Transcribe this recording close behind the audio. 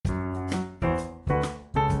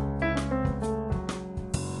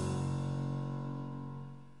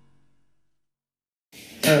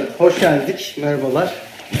Evet, hoş geldik. Merhabalar.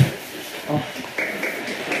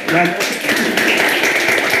 Yani,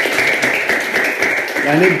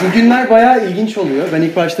 yani bugünler bayağı ilginç oluyor. Ben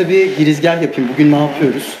ilk başta bir girizgah yapayım. Bugün ne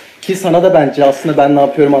yapıyoruz? Ki sana da bence aslında ben ne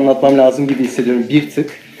yapıyorum anlatmam lazım gibi hissediyorum bir tık.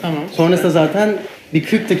 Tamam. Sonrasında zaten bir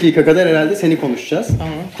 40 dakika kadar herhalde seni konuşacağız.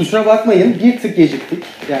 Tamam. Kusura bakmayın, bir tık geciktik.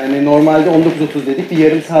 Yani normalde 19.30 dedik. Bir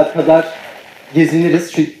yarım saat kadar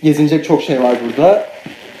geziniriz. Çünkü gezinecek çok şey var burada.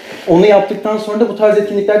 Onu yaptıktan sonra da bu tarz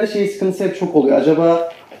etkinliklerde sıkıntısı hep çok oluyor.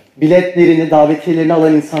 Acaba biletlerini, davetiyelerini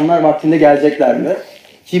alan insanlar vaktinde gelecekler mi?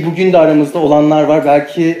 Ki bugün de aramızda olanlar var.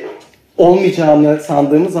 Belki olmayacağını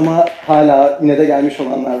sandığımız ama hala yine de gelmiş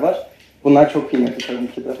olanlar var. Bunlar çok kıymetli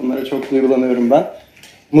tabii ki de. Bunlara çok duygulanıyorum ben.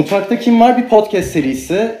 Mutfakta Kim Var bir podcast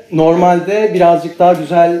serisi. Normalde birazcık daha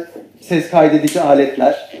güzel ses kaydedici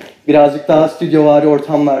aletler, birazcık daha stüdyovari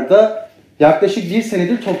ortamlarda yaklaşık bir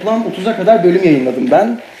senedir toplam 30'a kadar bölüm yayınladım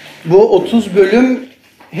ben. Bu 30 bölüm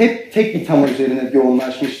hep tek bir tema üzerine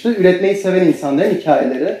yoğunlaşmıştı. Üretmeyi seven insanların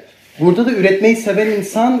hikayeleri. Burada da üretmeyi seven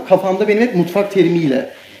insan kafamda benim hep mutfak terimiyle,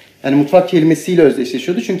 yani mutfak kelimesiyle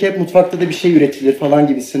özdeşleşiyordu. Çünkü hep mutfakta da bir şey üretilir falan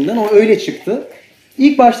gibisinden. O öyle çıktı.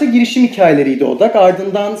 İlk başta girişim hikayeleriydi odak.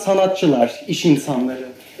 Ardından sanatçılar, iş insanları,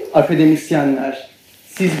 akademisyenler,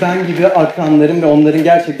 siz ben gibi akranların ve onların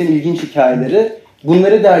gerçekten ilginç hikayeleri.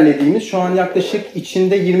 Bunları derlediğimiz, şu an yaklaşık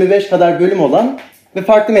içinde 25 kadar bölüm olan ve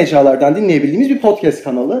farklı mecralardan dinleyebildiğimiz bir podcast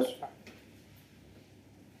kanalı.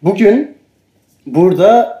 Bugün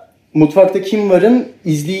burada Mutfakta Kim Var'ın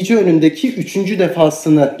izleyici önündeki 3.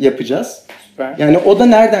 defasını yapacağız. Süper. Yani o da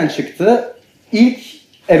nereden çıktı? İlk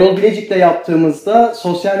Erol Bilecik'le yaptığımızda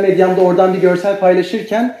sosyal medyamda oradan bir görsel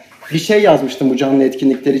paylaşırken bir şey yazmıştım bu canlı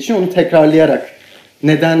etkinlikler için. Onu tekrarlayarak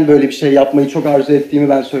neden böyle bir şey yapmayı çok arzu ettiğimi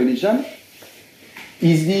ben söyleyeceğim.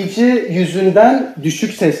 İzleyici yüzünden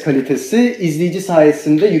düşük ses kalitesi, izleyici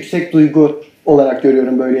sayesinde yüksek duygu olarak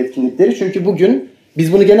görüyorum böyle etkinlikleri. Çünkü bugün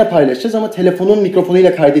biz bunu gene paylaşacağız ama telefonun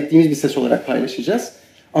mikrofonuyla kaydettiğimiz bir ses olarak paylaşacağız.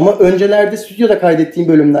 Ama öncelerde stüdyoda kaydettiğim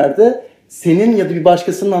bölümlerde senin ya da bir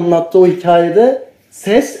başkasının anlattığı o hikayede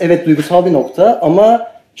ses evet duygusal bir nokta ama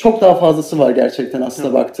çok daha fazlası var gerçekten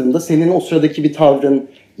aslında baktığımda. Senin o sıradaki bir tavrın,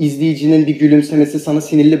 izleyicinin bir gülümsemesi, sana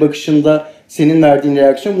sinirli bakışında senin verdiğin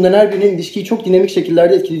reaksiyon. Bunların her birinin ilişkiyi çok dinamik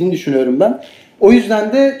şekillerde etkilediğini düşünüyorum ben. O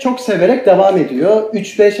yüzden de çok severek devam ediyor.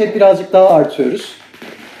 3-5 hep birazcık daha artıyoruz.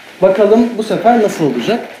 Bakalım bu sefer nasıl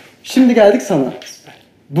olacak? Şimdi geldik sana.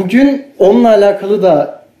 Bugün onunla alakalı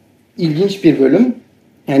da ilginç bir bölüm.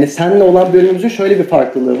 Yani seninle olan bölümümüzün şöyle bir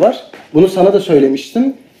farklılığı var. Bunu sana da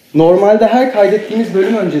söylemiştim. Normalde her kaydettiğimiz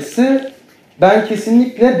bölüm öncesi ben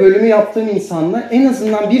kesinlikle bölümü yaptığım insanla en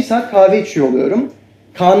azından 1 saat kahve içiyor oluyorum.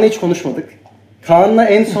 Kaan'la hiç konuşmadık. Kaan'la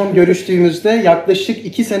en son görüştüğümüzde yaklaşık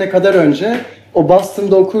 2 sene kadar önce o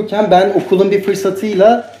Boston'da okurken ben okulun bir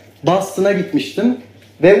fırsatıyla Boston'a gitmiştim.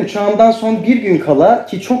 Ve uçağımdan son bir gün kala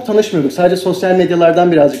ki çok tanışmıyorduk. Sadece sosyal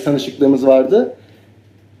medyalardan birazcık tanışıklığımız vardı.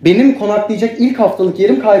 Benim konaklayacak ilk haftalık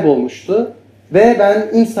yerim kaybolmuştu. Ve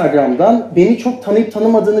ben Instagram'dan beni çok tanıyıp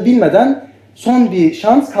tanımadığını bilmeden son bir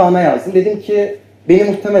şans Kaan'a yazdım. Dedim ki beni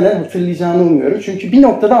muhtemelen hatırlayacağını umuyorum. Çünkü bir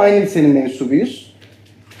noktada aynı lisenin mensubuyuz.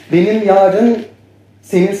 Benim yarın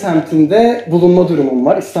senin semtinde bulunma durumum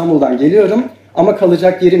var. İstanbul'dan geliyorum ama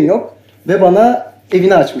kalacak yerim yok. Ve bana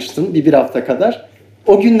evini açmıştın bir hafta kadar.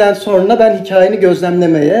 O günden sonra ben hikayeni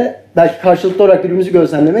gözlemlemeye, belki karşılıklı olarak birbirimizi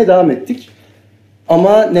gözlemlemeye devam ettik.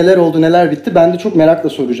 Ama neler oldu, neler bitti ben de çok merakla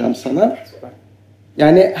soracağım sana.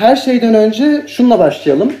 Yani her şeyden önce şununla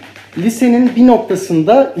başlayalım. Lisenin bir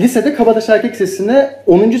noktasında, lisede Kabataş Erkek Lisesi'ne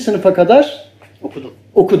 10. sınıfa kadar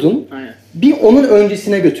okudun. Aynen. Bir onun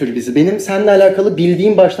öncesine götür bizi. Benim seninle alakalı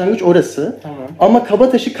bildiğim başlangıç orası. Tamam. Ama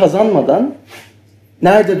Kabataş'ı kazanmadan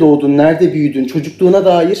nerede doğdun, nerede büyüdün, çocukluğuna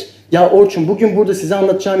dair... Ya Orçun bugün burada size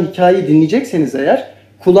anlatacağım hikayeyi dinleyecekseniz eğer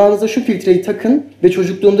kulağınıza şu filtreyi takın ve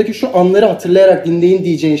çocukluğumdaki şu anları hatırlayarak dinleyin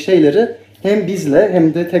diyeceğin şeyleri hem bizle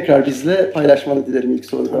hem de tekrar bizle paylaşmanı dilerim ilk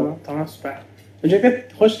soruda. Tamam süper. Öncelikle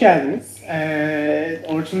hoş geldiniz.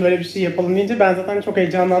 Orçun böyle bir şey yapalım deyince ben zaten çok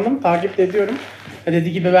heyecanlandım. Takip ediyorum.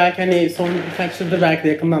 Dediği gibi belki hani son birkaç yıldır belki de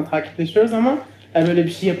yakından takipleşiyoruz ama böyle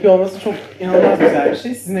bir şey yapıyor olması çok inanılmaz güzel bir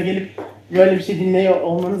şey. Sizin de gelip böyle bir şey dinliyor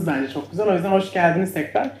olmanız bence çok güzel. O yüzden hoş geldiniz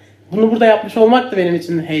tekrar. Bunu burada yapmış olmak da benim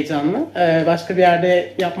için heyecanlı. Başka bir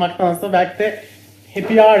yerde yapmaktansa belki de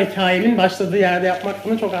Happy Hour hikayemin başladığı yerde yapmak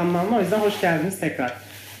bunu çok anlamlı. O yüzden hoş geldiniz tekrar.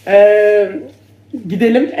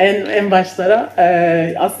 Gidelim en başlara.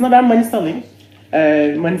 Aslında ben Manisalıyım.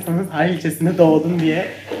 Manisa'nın Sahil ilçesinde doğdum diye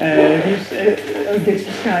bir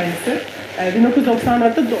özgeçmiş hikayesi.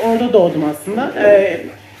 1994'te orada doğdum aslında.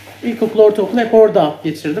 İlkokul, ortaokul hep orada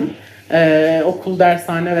geçirdim. Okul,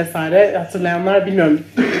 dershane vesaire hatırlayanlar bilmiyorum.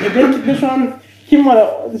 Belki de şu an Kim var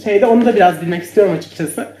şeyde, onu da biraz bilmek istiyorum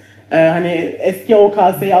açıkçası. Hani eski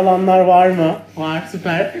OKS'yi alanlar var mı? Var,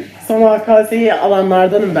 süper. Son OKS'yi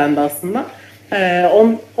alanlardanım ben de aslında.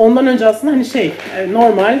 Ondan önce aslında hani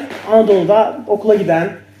normal Anadolu'da okula giden,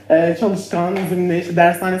 çalışkan, izimli, işte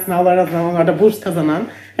dershane sınavlarına kazanan, onlarda burs kazanan,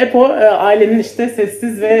 hep o ailenin işte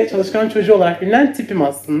sessiz ve çalışkan çocuğu olarak bilinen tipim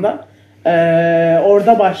aslında.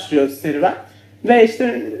 Orada başlıyor serüven. Ve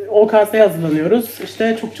işte OKS'ye hazırlanıyoruz.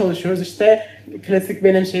 İşte çok çalışıyoruz. İşte klasik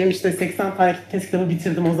benim şeyim, işte 80 tane test kitabı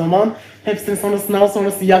bitirdim o zaman. Hepsini sonra sınav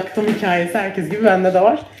sonrası yaktım hikayesi herkes gibi bende de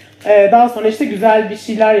var. Daha sonra işte güzel bir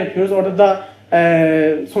şeyler yapıyoruz. Orada da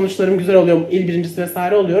sonuçlarım güzel oluyor. İl birincisi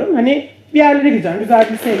vesaire oluyorum. Hani bir yerlere gideceğim. Güzel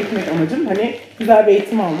bir liseye gitmek amacım. Hani güzel bir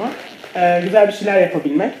eğitim almak. Güzel bir şeyler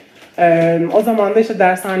yapabilmek. O zaman da işte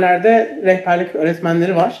dershanelerde rehberlik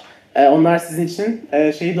öğretmenleri var. Onlar sizin için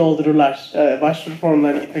şeyi doldururlar, başvuru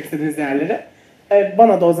formlarını, gitmek istediğiniz yerlere.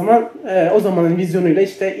 Bana da o zamanın vizyonuyla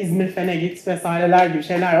işte İzmir, Fen'e git vesaireler gibi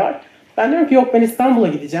şeyler var. Ben diyorum ki yok, ben İstanbul'a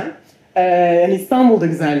gideceğim. Yani İstanbul'da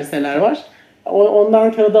güzel liseler var.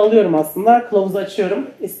 Ondan kağıdı alıyorum aslında, kılavuzu açıyorum.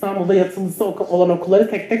 İstanbul'da yatılısı olan okulları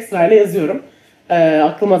tek tek sırayla yazıyorum.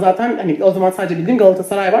 Aklıma zaten hani o zaman sadece bildiğim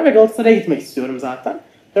Galatasaray var ve Galatasaray'a gitmek istiyorum zaten.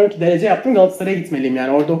 Diyorum ki derece yaptım, Galatasaray'a gitmeliyim,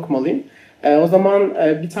 yani orada okumalıyım. O zaman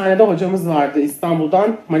bir tane de hocamız vardı,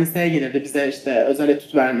 İstanbul'dan Manisa'ya gelirdi bize işte özel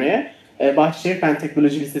etüt vermeye. Bahçeşehir Fen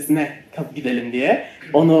Teknoloji Lisesi'ne gidelim diye.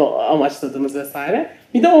 Onu amaçladığımız vesaire.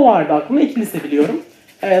 Bir de o vardı aklımda, 2 lise biliyorum.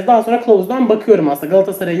 Daha sonra kılavuzdan bakıyorum aslında.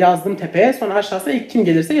 Galatasaray'ı yazdım tepeye, sonra aşağısına ilk kim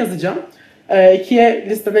gelirse yazacağım. 2'ye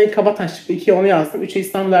listeden ilk Kabataş çıktı, 2'ye onu yazdım. 3'e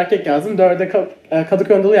İstanbul Erkek yazdım, 4'e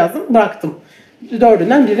Kadıköy Anadolu yazdım, bıraktım.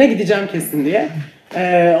 4'ünden birine gideceğim kesin diye.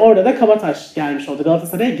 Orada da Kabataş gelmiş oldu.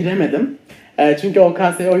 Galatasaray'a giremedim. Çünkü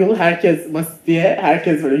OKS o yıl herkes basit diye,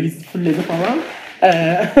 herkes böyle yüz fulledi falan.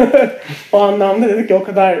 O anlamda dedik ki o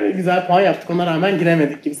kadar güzel puan yaptık, ona rağmen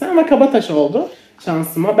giremedik gibisi. Ama Kabataş oldu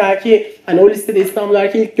şansıma. Belki hani o listede İstanbul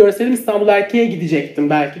Erkeği ilk görseydim İstanbul Erkeğe gidecektim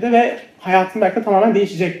belki de ve hayatım belki de tamamen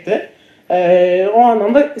değişecekti. O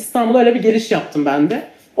anlamda İstanbul'a öyle bir giriş yaptım ben de.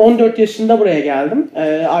 14 yaşında buraya geldim.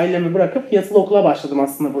 Ailemi bırakıp yatılı okula başladım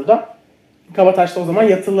aslında burada. Kabataş'ta o zaman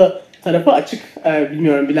yatılı tarafı açık.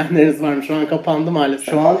 Bilmiyorum, bilenleriniz var mı? Şu an kapandı maalesef.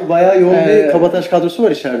 Şu an bayağı yoğun bir Kabataş kadrosu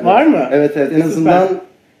var içeride. Var mı? Evet, en azından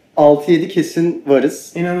 6-7 kesin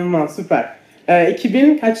varız. İnanılmaz, süper.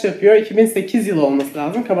 2000 kaç yapıyor? 2008 yılı olması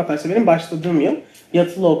lazım. Kabataş'ta benim başladığım yıl.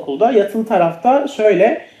 Yatılı okulda. Yatılı tarafta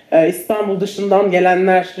şöyle, İstanbul dışından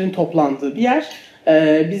gelenlerin toplandığı bir yer.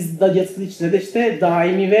 Biz de yatılı içinde de işte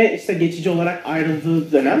daimi ve işte geçici olarak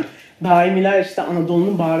ayrıldığı dönem. Daimiler işte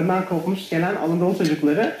Anadolu'nun bağrından kopmuş gelen Anadolu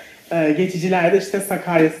çocukları. Geçiciler de işte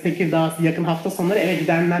Sakarya'sı, Tekirdağ'sı, yakın hafta sonları eve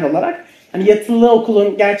gidenler olarak. Hani yatılı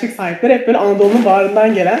okulun gerçek sahipleri hep böyle Anadolu'nun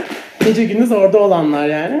bağrından gelen, gece gündüz orada olanlar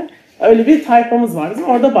yani. Öyle bir tayfamız var bizim.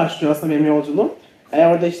 Orada başlıyor aslında benim yolculuğum.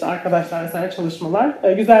 Orada işte arkadaşlar vesaire çalışmalar.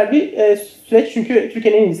 Güzel bir süreç çünkü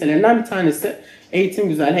Türkiye'nin en iyi liselerinden bir tanesi. Eğitim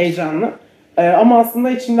güzel, heyecanlı. Ama aslında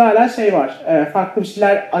içinde hala şey var. Farklı bir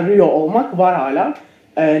şeyler arıyor olmak var hala.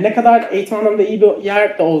 Ne kadar eğitim anlamında iyi bir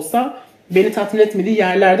yer de olsa beni tatmin etmediği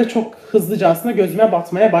yerlerde çok hızlıca aslında gözüme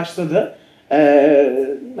batmaya başladı.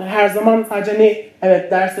 Her zaman sadece hani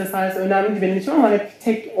evet ders vesairesi önemli benim için ama hep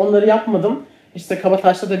tek onları yapmadım. İşte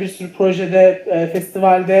Kabataş'ta da bir sürü projede,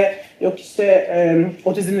 festivalde, yok işte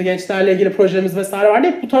otizmli gençlerle ilgili projemiz vesaire vardı.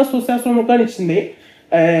 Hep bu tarz sosyal sorumlulukların içindeyim.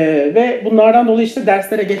 Ve bunlardan dolayı işte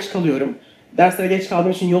derslere geç kalıyorum. Derslere geç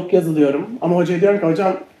kaldığım için yok yazılıyorum. Ama hocaya diyorum ki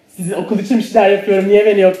hocam sizi okul için bir şeyler yapıyorum, niye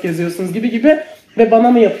beni yok yazıyorsunuz gibi ve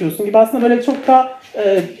bana mı yapıyorsun gibi aslında böyle çok da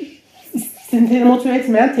seni motive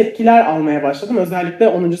etmeyen tepkiler almaya başladım. Özellikle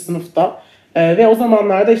 10. sınıfta. Ve o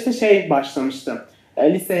zamanlarda işte başlamıştı.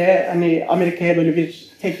 Liseye hani Amerika'ya böyle bir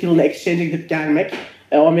tek yılına exchange'e gidip gelmek,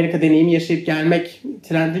 o Amerika deneyimi yaşayıp gelmek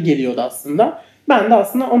trendi geliyordu aslında. Ben de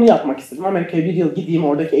aslında onu yapmak istedim. Amerika'ya bir yıl gideyim,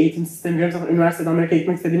 oradaki eğitim sistemi biliyorum. Zaten üniversitede Amerika'ya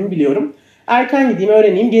gitmek istediğimi biliyorum. Erken gideyim,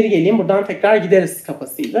 öğreneyim, geri geleyim, buradan tekrar gideriz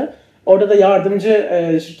kafasıydı. Orada da yardımcı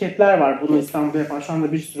şirketler var bunu İstanbul'da yapan, şu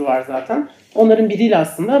anda bir sürü var zaten. Onların biriyle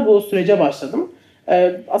aslında bu sürece başladım.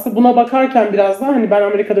 Aslında buna bakarken biraz daha hani ben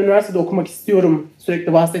Amerika'da üniversitede okumak istiyorum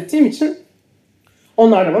sürekli bahsettiğim için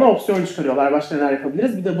onlar da bana opsiyon çıkarıyorlar, başka neler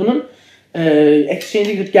yapabiliriz. Bir de bunun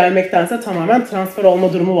exchange'e gidip gelmektense tamamen transfer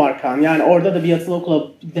olma durumu var Kaan. Yani orada da bir yatılı okula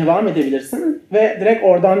devam edebilirsin ve direkt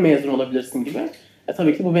oradan mezun olabilirsin gibi.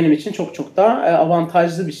 Tabii ki bu benim için çok çok daha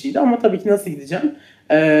avantajlı bir şeydi ama tabii ki nasıl gideceğim?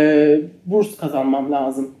 Burs kazanmam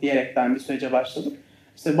lazım diyerekten bir sürece başladık.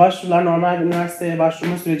 İşte başvurular normal bir üniversiteye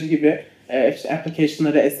başvurma süreci gibi işte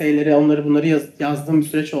application'ları, essay'leri, onları bunları yazdığım bir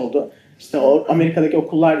süreç oldu. İşte o Amerika'daki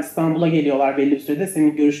okullar İstanbul'a geliyorlar belli bir sürede.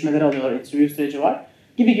 Senin görüşmeleri alıyorlar, interview süreci var.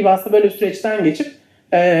 gibi aslında böyle bir süreçten geçip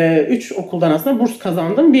 3 okuldan aslında burs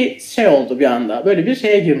kazandım bir şey oldu bir anda. Böyle bir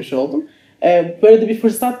şeye girmiş oldum. Böyle de bir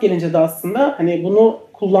fırsat gelince de aslında hani bunu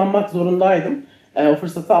kullanmak zorundaydım. O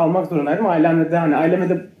fırsatı almak zorundaydım. Aileme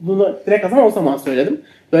de bunu direkt o zaman söyledim.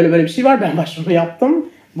 Böyle bir şey var, ben başvurumu yaptım.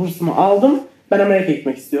 Bursumu aldım. Ben Amerika'ya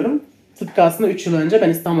gitmek istiyorum. Tıpkı aslında 3 yıl önce ben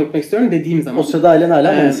İstanbul'a gitmek istiyorum dediğim zaman. O sırada ailen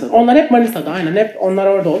hala Manisa'da. Onlar hep Manisa'da, aynen. Hep onlar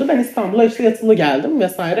orada oldu. Ben İstanbul'a işte yatılı geldim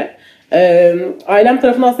vesaire. Ailem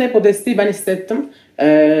tarafından aslında hep o desteği ben hissettim.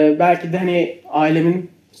 Belki de hani ailemin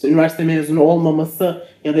işte üniversite mezunu olmaması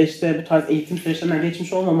ya da işte bu tarz eğitim süreçlerinden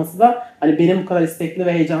geçmiş olmaması da hani benim bu kadar istekli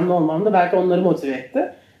ve heyecanlı olmam da belki onları motive etti.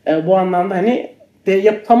 Bu anlamda hani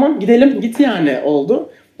tamam gidelim git yani oldu.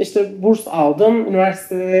 İşte burs aldım.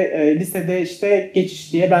 Üniversitede, lisede işte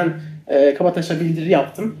geçiş diye ben Kabataş'a bildiri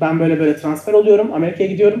yaptım. Ben böyle transfer oluyorum. Amerika'ya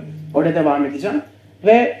gidiyorum. Orada devam edeceğim.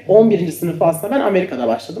 Ve 11. sınıfı aslında ben Amerika'da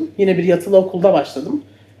başladım. Yine bir yatılı okulda başladım.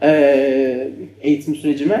 Eğitim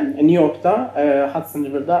sürecime New York'ta, Hudson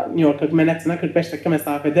River'da, New York'a, Manhattan'a 45 dakika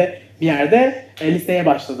mesafede bir yerde liseye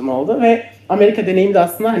başladım oldu. Ve Amerika deneyimi de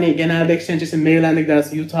aslında hani genelde exchange için Maryland'a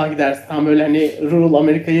gidersin, Utah'a gidersin, tam böyle hani rural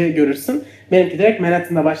Amerika'yı görürsün. Benimki direkt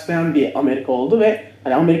Manhattan'da başlayan bir Amerika oldu ve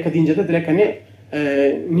hani Amerika deyince de direkt hani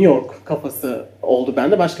New York kafası oldu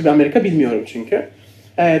bende. Başka bir Amerika bilmiyorum çünkü.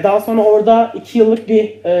 Daha sonra orada 2 yıllık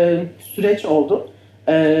bir süreç oldu.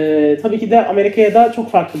 Tabii ki de Amerika'ya da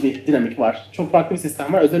çok farklı bir dinamik var. Çok farklı bir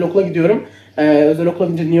sistem var. Özel okula gidiyorum. Özel okula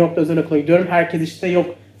gidince New York'ta özel okula gidiyorum. Herkes işte yok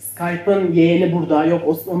Skype'ın yeğeni burada, yok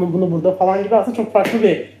onun bunu burada falan gibi aslında çok farklı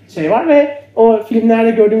bir şey var ve o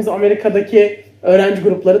filmlerde gördüğümüz Amerika'daki öğrenci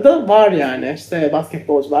grupları da var yani. İşte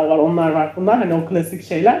basketbolcular var, onlar var, bunlar hani o klasik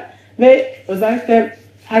şeyler. Ve özellikle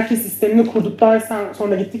herkes sistemini kurduktan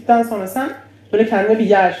sonra gittikten sonra sen böyle kendine bir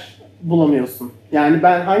yer bulamıyorsun. Yani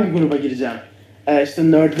ben hangi gruba gireceğim?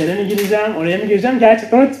 İşte nerdlere mi gireceğim, oraya mı gireceğim?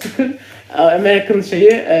 Gerçekten o tıkır American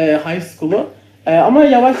high school'u. Ama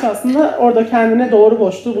yavaş aslında orada kendine doğru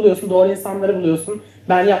boşluğu buluyorsun, doğru insanları buluyorsun.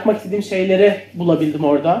 Ben yapmak istediğim şeyleri bulabildim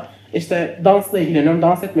orada. İşte dansla ilgileniyorum,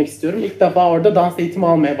 dans etmek istiyorum. İlk defa orada dans eğitimi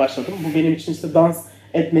almaya başladım. Bu benim için işte dans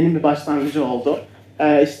etmenin bir başlangıcı oldu.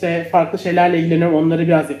 İşte farklı şeylerle ilgileniyorum, onları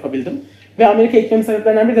biraz yapabildim. Ve Amerika'ya gitmemin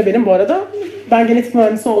sebeplerinden biri de benim bu arada, ben genetik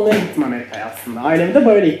mühendisi olmaya gittim Amerika'ya aslında. Ailemi de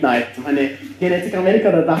böyle ikna ettim. Hani genetik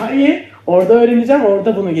Amerika'da daha iyi, orada öğreneceğim,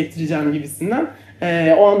 orada bunu getireceğim gibisinden.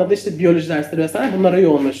 O anda da işte biyoloji dersleri vesaire bunlara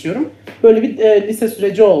yoğunlaşıyorum. Böyle bir lise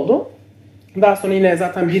süreci oldu. Daha sonra yine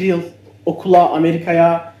zaten bir yıl okula,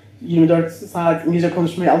 Amerika'ya 24 saat İngilizce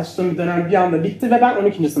konuşmaya alıştığım bir dönem bir anda bitti ve ben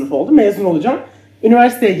 12. sınıf oldum. Mezun olacağım.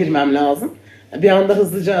 Üniversiteye girmem lazım. Bir anda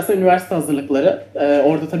hızlıca aslında üniversite hazırlıkları.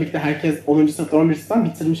 Orada tabii ki de herkes 10. sınıfta 11. sınıftan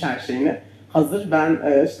bitirmiş her şeyini. Hazır. Ben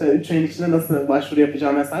işte 3 ayın içinde nasıl başvuru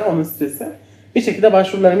yapacağım vesaire onun stresi. Bir şekilde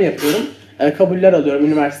başvurularımı yapıyorum. Kabuller alıyorum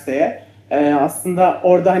üniversiteye. Aslında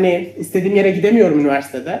orada hani istediğim yere gidemiyorum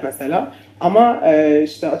üniversitede mesela. Ama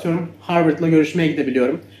işte atıyorum Harvard'la görüşmeye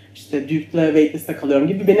gidebiliyorum. İşte Duke'la waitlist'te kalıyorum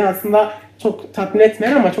gibi beni aslında çok tatmin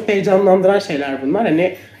etmeyen ama çok heyecanlandıran şeyler bunlar.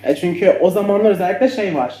 Hani çünkü o zamanlar özellikle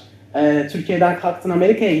şey var. Türkiye'den kalktın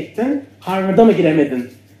Amerika'ya gittin, Harvard'a mı giremedin?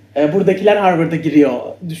 Buradakiler Harvard'a giriyor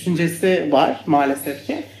düşüncesi var maalesef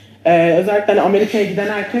ki. Özellikle hani Amerika'ya giden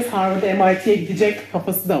herkes Harvard'a, MIT'ye gidecek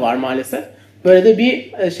kafası da var maalesef. Böyle de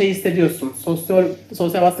bir şey hissediyorsun,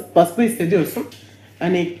 sosyal baskı hissediyorsun.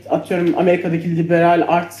 Hani atıyorum Amerika'daki liberal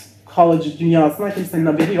art college dünyasına kimsenin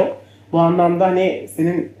haberi yok. Bu anlamda hani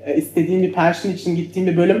senin istediğin bir passion için gittiğin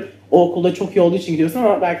bir bölüm o okulda çok iyi olduğu için gidiyorsun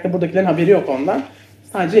ama belki de buradakilerin haberi yok ondan.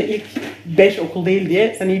 Sadece ilk 5 okul değil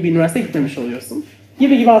diye sen iyi bir üniversiteye gitmemiş oluyorsun.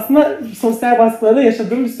 Gibi aslında sosyal baskılarda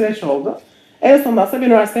yaşadığım bir süreç oldu. En sonunda aslında bir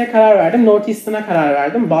üniversiteye karar verdim. Northeastern'a karar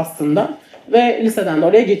verdim Boston'da. Ve liseden de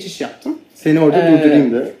oraya geçiş yaptım. Seni orada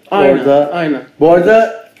durdurayım da. Aynen. Bu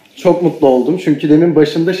arada çok mutlu oldum. Çünkü demin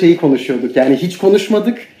başında şeyi konuşuyorduk. Yani hiç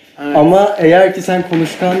konuşmadık. Evet. Ama eğer ki sen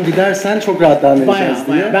konuşkan gidersen çok rahat devam edeceğiz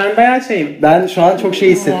diye. Ben bayağı şeyim. Ben şu an çok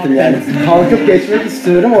şey hissettim yani. Kalkıp geçmek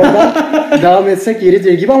istiyorum. Oradan devam etsek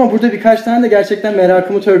yeridir gibi. Ama burada birkaç tane de gerçekten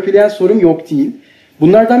merakımı törpüleyen sorum yok değil.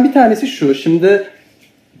 Bunlardan bir tanesi şu. Şimdi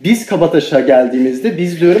biz Kabataş'a geldiğimizde,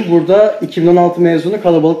 biz diyorum burada 2016 mezunu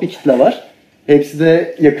kalabalık bir kitle var. Hepsi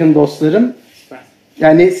de yakın dostlarım.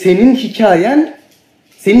 Yani senin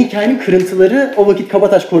hikayenin kırıntıları o vakit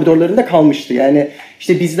Kabataş koridorlarında kalmıştı. Yani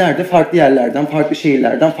işte bizler de farklı yerlerden, farklı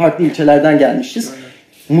şehirlerden, farklı ilçelerden gelmişiz.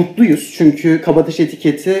 Aynen. Mutluyuz çünkü Kabataş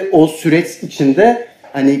etiketi o süreç içinde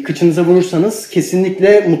hani kıçınıza vurursanız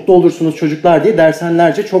kesinlikle mutlu olursunuz çocuklar diye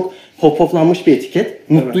dershanlerce çok popoflanmış bir etiket.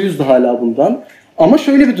 Mutluyuz da hala bundan. Ama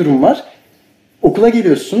şöyle bir durum var. Okula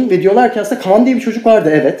geliyorsun ve diyorlar ki aslında Kaan diye bir çocuk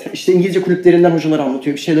vardı, evet. İşte İngilizce kulüplerinden hocalar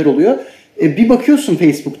anlatıyor, bir şeyler oluyor. Bir bakıyorsun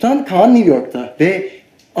Facebook'tan Kaan New York'ta ve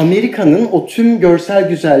Amerika'nın o tüm görsel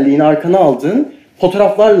güzelliğini arkana aldığın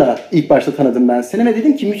fotoğraflarla ilk başta tanıdım ben seni ve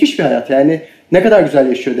dedim ki müthiş bir hayat, yani ne kadar güzel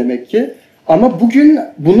yaşıyor demek ki. Ama bugün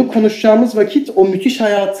bunu konuşacağımız vakit o müthiş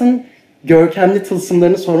hayatın görkemli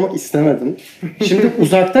tılsımlarını sormak istemedim. Şimdi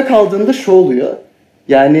uzakta kaldığında şu oluyor.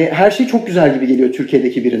 Yani her şey çok güzel gibi geliyor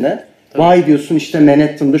Türkiye'deki birine. Tabii. Vay diyorsun işte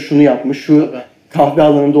Manhattan'da şunu yapmış, şu kahve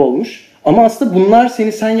alanında olmuş. Ama aslında bunlar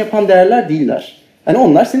seni sen yapan değerler değiller. Yani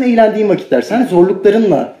onlar senin eğlendiğin vakitler. Sen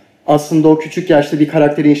zorluklarınla aslında o küçük yaşta bir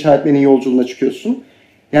karakteri inşa etmenin yolculuğuna çıkıyorsun.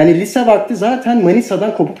 Yani lise vakti zaten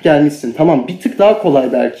Manisa'dan kopup gelmişsin. Tamam, bir tık daha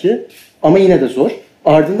kolay belki ama yine de zor.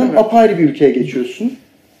 Ardından apayrı bir ülkeye geçiyorsun.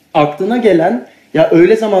 Aklına gelen, ya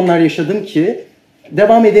öyle zamanlar yaşadım ki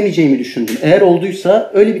devam edemeyeceğimi düşündüm. Eğer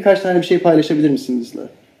olduysa öyle birkaç tane bir şey paylaşabilir misin bizle?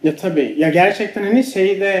 Ya tabii. Ya gerçekten hani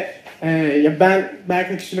ya ben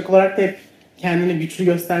belki de kişilik olarak da hep kendini güçlü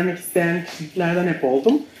göstermek isteyen kişiliklerden hep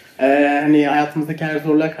oldum. Hani hayatımızdaki her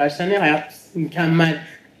zorluğa karşı hani hayat mükemmel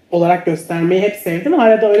olarak göstermeyi hep sevdim.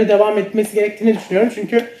 Hala da öyle devam etmesi gerektiğini düşünüyorum.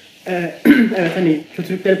 Çünkü evet hani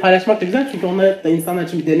kötülükleri paylaşmak da güzel çünkü onlar da insanlar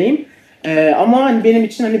için bir deneyim. Ama hani benim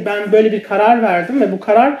için hani ben böyle bir karar verdim ve bu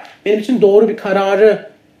karar benim için doğru bir kararı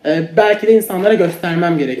belki de insanlara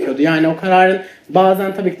göstermem gerekiyordu. Yani o kararın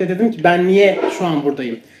bazen tabii ki de dedim ki ben niye şu an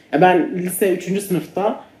buradayım? Ben lise 3.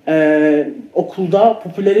 sınıfta okulda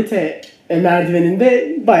popülarite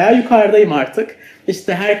merdiveninde bayağı yukarıdayım artık.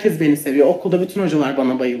 İşte herkes beni seviyor. Okulda bütün hocalar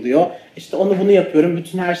bana bayılıyor. İşte onu bunu yapıyorum.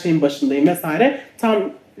 Bütün her şeyin başındayım vesaire.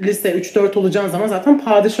 Tam lise 3-4 olacağın zaman zaten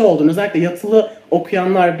padişah oldun. Özellikle yatılı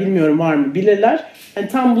okuyanlar bilmiyorum var mı bilirler. Yani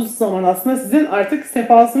tam bu zaman aslında sizin artık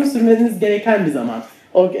sefasını sürmeniz gereken bir zaman.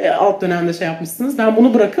 O alt dönemde şey yapmışsınız. Ben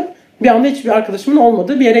bunu bırakıp bir anda hiçbir arkadaşımın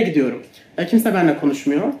olmadığı bir yere gidiyorum. Kimse benimle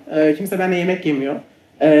konuşmuyor. Kimse benimle yemek yemiyor.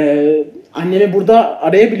 Annemi burada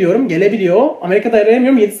arayabiliyorum, gelebiliyor. Amerika'da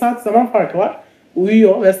arayamıyorum. 7 saat zaman farkı var.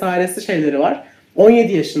 Uyuyor vesairesi şeyleri var.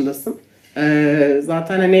 17 yaşındasın.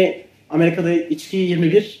 Zaten hani Amerika'da içki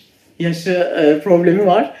 21 yaşı problemi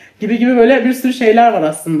var. Gibi böyle bir sürü şeyler var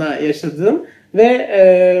aslında yaşadığım. Ve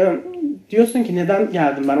diyorsun ki neden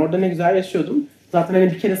geldim ben? Orada ne güzel yaşıyordum. Zaten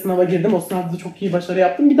hani bir kere sınava girdim. O sınavda da çok iyi başarı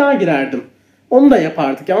yaptım. Bir daha girerdim. Onu da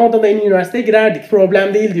yapardık. Yani orada da en iyi üniversiteye girerdik.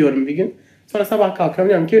 Problem değil diyorum bir gün. Sonra sabah kalkıyorum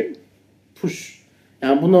diyorum ki push.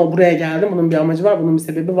 Yani buraya geldim. Bunun bir amacı var. Bunun bir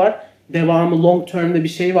sebebi var. Devamı long term'de bir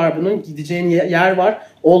şey var bunun. Gideceğin yer var.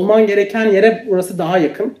 Olman gereken yere burası daha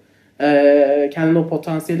yakın. Kendine o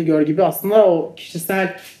potansiyeli gör gibi aslında o kişisel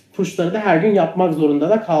push'ları da her gün yapmak zorunda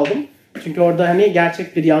da kaldım. Çünkü orada hani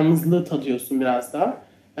gerçek bir yalnızlığı tadıyorsun biraz daha.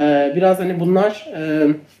 Biraz hani bunlar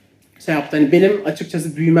şey yaptı. Hani benim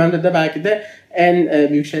açıkçası büyümemde de belki de en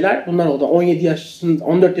büyük şeyler bunlar oldu.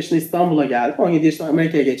 14 yaşında İstanbul'a geldim. 17 yaşında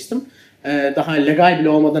Amerika'ya geçtim. Daha legal bile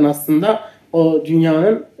olmadan aslında o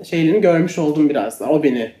dünyanın şeyini görmüş oldum biraz daha. O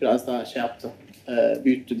beni biraz daha şey yaptı.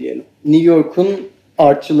 Büyüttü diyelim. New York'un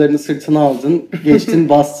artçılarını sırtına aldın. Geçtin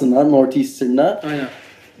Boston'a, Northeastern'a. Aynen.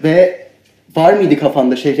 Ve var mıydı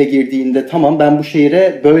kafanda şehre girdiğinde tamam ben bu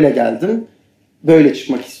şehre böyle geldim. Böyle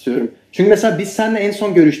çıkmak istiyorum. Çünkü mesela biz seninle en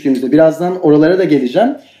son görüştüğümüzde birazdan oralara da geleceğim.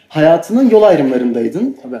 Hayatının yol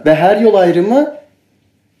ayrımlarındaydın. Tabii. Ve her yol ayrımı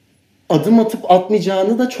adım atıp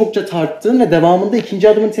atmayacağını da çokça tarttığın ve devamında ikinci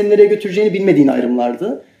adımın seni nereye götüreceğini bilmediğin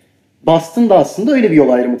ayrımlardı. Boston da aslında öyle bir yol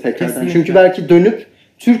ayrımı tekrardan. Kesinlikle. Çünkü belki dönüp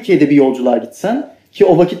Türkiye'de bir yolculuğa gitsen ki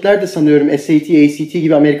o vakitlerde sanıyorum SAT, ACT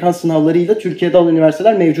gibi Amerikan sınavlarıyla Türkiye'de alan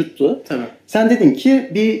üniversiteler mevcuttu. Tabii. Sen dedin ki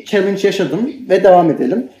bir challenge yaşadım ve devam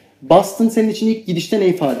edelim. Boston senin için ilk gidişte ne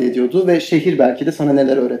ifade ediyordu ve şehir belki de sana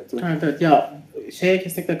neler öğretti? Evet ya şeye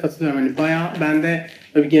kesinlikle katılıyorum. Hani bayağı ben de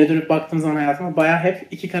böyle bir geri dönüp baktığım zaman hayatıma bayağı hep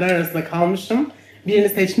iki karar arasında kalmışım. Birini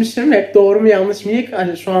seçmişim. Hep doğru mu yanlış mı?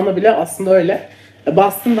 Hani şu anda bile aslında öyle.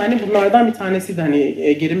 Boston'da hani bunlardan bir tanesiydi.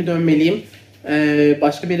 Hani geri mi dönmeliyim?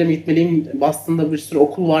 Başka bir yere mi gitmeliyim? Boston'da bir sürü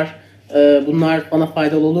okul var. Bunlar bana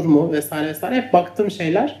faydalı olur mu? Vesaire vesaire. Hep baktığım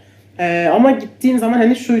şeyler. Ama gittiğim zaman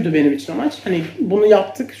hani şuydu benim için amaç. Hani bunu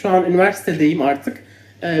yaptık. Şu an üniversitedeyim artık.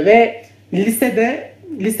 Ve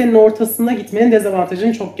lisenin ortasında gitmenin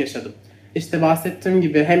dezavantajını çok yaşadım. İşte bahsettiğim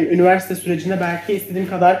gibi hem üniversite sürecinde belki istediğim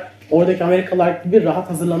kadar oradaki Amerikalılar gibi rahat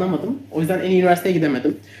hazırlanamadım. O yüzden en iyi üniversiteye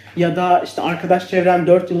gidemedim. Ya da işte arkadaş çevrem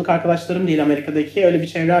 4 yıllık arkadaşlarım değil Amerika'daki. Öyle bir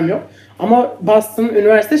çevrem yok. Ama Boston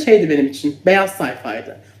üniversite şeydi benim için. Beyaz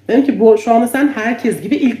sayfaydı. Dedim ki şu anda sen herkes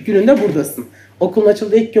gibi ilk gününde buradasın. Okulun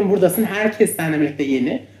açıldığı ilk gün buradasın. Herkes seninle birlikte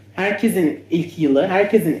yeni. Herkesin ilk yılı,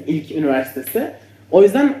 herkesin ilk üniversitesi. O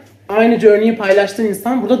yüzden aynı journey'i paylaştığın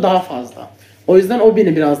insan burada daha fazla. O yüzden o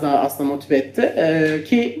beni biraz daha aslında motive etti.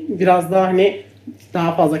 Ki biraz daha hani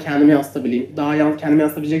daha fazla kendimi yansıtabileyim. Daha kendimi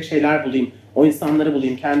yansıtabilecek şeyler bulayım. O insanları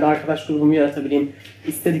bulayım. Kendi arkadaş grubumu yaratabileyim.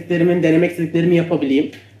 Denemek istediklerimi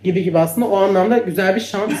yapabileyim. Gibi aslında o anlamda güzel bir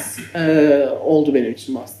şans oldu benim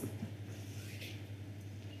için aslında.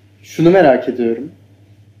 Şunu merak ediyorum.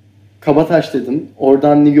 Kabataş dedim.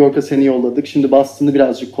 Oradan New York'a seni yolladık. Şimdi Boston'ı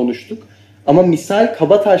birazcık konuştuk. Ama misal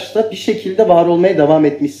Kabataş'ta bir şekilde var olmaya devam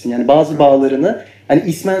etmişsin. Yani bazı bağlarını, hani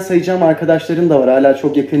ismen sayacağım arkadaşların da var. Hala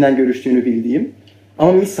çok yakından görüştüğünü bildiğim.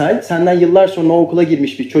 Ama misal senden yıllar sonra o okula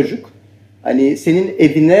girmiş bir çocuk. Hani senin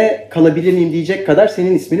evine kalabilir miyim diyecek kadar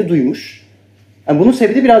senin ismini duymuş. Yani bunun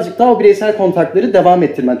sebebi birazcık daha o bireysel kontakları devam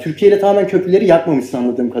ettirmen. Türkiye ile tamamen köprüleri yakmamışsın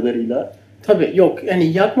anladığım kadarıyla. Tabii yok. Yani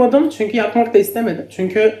yakmadım çünkü yakmak da istemedim.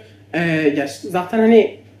 Çünkü zaten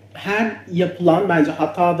hani her yapılan bence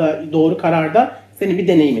hata da doğru karar da senin bir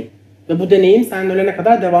deneyimin. Ve bu deneyim senin ölene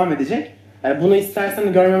kadar devam edecek. Bunu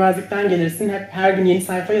istersen görmemezlikten gelirsin. Hep her gün yeni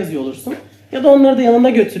sayfa yazıyor olursun. Ya da onları da yanında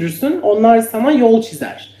götürürsün. Onlar sana yol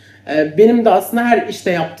çizer. Benim de aslında her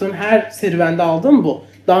işte yaptığım, her serüvende aldığım bu.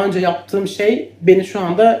 Daha önce yaptığım şey beni şu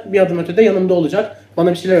anda bir adım ötede yanımda olacak.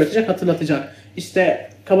 Bana bir şeyler öğretecek, hatırlatacak. İşte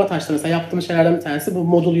Kabataş'ta mesela yaptığım şeylerden bir tanesi bu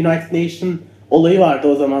Model United Nation olayı vardı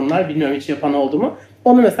o zamanlar. Bilmiyorum hiç yapan oldu mu?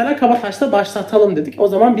 Onu mesela Kabataş'ta başlatalım dedik. O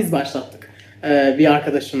zaman biz başlattık bir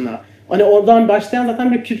arkadaşımla. Hani oradan başlayan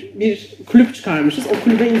zaten bir kulüp çıkarmışız. O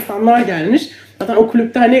kulübe insanlar gelmiş. Zaten o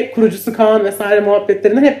kulüpte hani kurucusu Kaan vesaire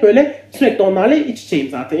muhabbetlerinden hep böyle sürekli onlarla iç içeyim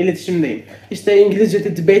zaten, iletişimdeyim. İşte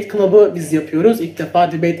İngilizce'de debate club'ı biz yapıyoruz. İlk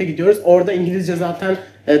defa debate'e gidiyoruz. Orada İngilizce zaten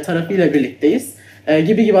tarafıyla birlikteyiz.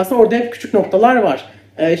 Gibi aslında orada hep küçük noktalar var.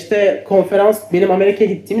 İşte konferans, benim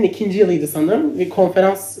Amerika'ya gittiğimin 2. yılıydı sanırım. Bir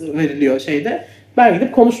konferans veriliyor şeyde. Ben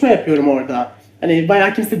gidip konuşma yapıyorum orada. Hani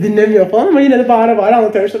bayağı kimse dinlemiyor falan ama yine de bağıra bağıra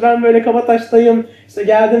anlatıyorum. İşte ben böyle Kabataş'tayım, işte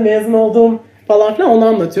geldim mezun oldum falan filan onu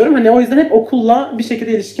anlatıyorum. Hani o yüzden hep okulla bir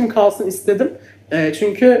şekilde ilişkim kalsın istedim.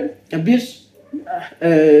 Çünkü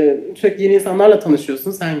sürekli yeni insanlarla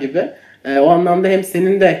tanışıyorsun sen gibi. O anlamda hem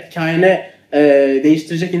senin de hikayene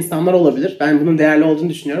değiştirecek insanlar olabilir. Ben bunun değerli olduğunu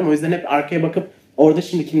düşünüyorum. O yüzden hep arkaya bakıp orada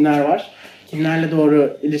şimdi kimler var, kimlerle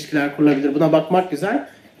doğru ilişkiler kurulabilir buna bakmak güzel.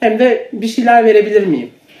 Hem de bir şeyler verebilir miyim?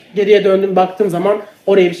 Geriye döndüm baktığım zaman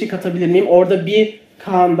oraya bir şey katabilir miyim? Orada bir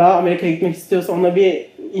Kaan daha Amerika'ya gitmek istiyorsa ona bir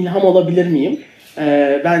ilham olabilir miyim?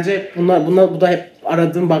 Bence bu da hep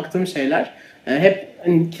aradığım, baktığım şeyler. Hep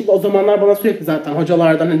hani, o zamanlar bana sürekli zaten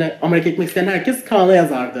hocalardan hani Amerika'ya gitmek isteyen herkes Kaan'a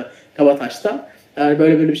yazardı Kabataş'ta. Yani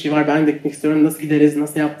böyle bir şey var, ben de gitmek istiyorum, nasıl gideriz,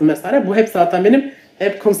 nasıl yaptım vesaire. Bu hep zaten benim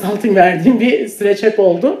hep consulting verdiğim bir süreç hep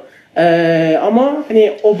oldu. Ama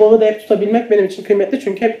hani o bağı da hep tutabilmek benim için kıymetli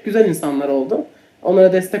çünkü hep güzel insanlar oldu.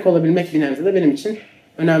 Onlara destek olabilmek bir nebze de benim için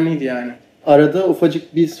önemliydi yani. Arada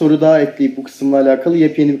ufacık bir soru daha ekleyip bu kısımla alakalı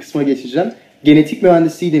yepyeni bir kısma geçeceğim. Genetik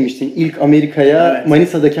mühendisliği demiştin. İlk Amerika'ya evet.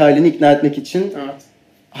 Manisa'daki halini ikna etmek için evet.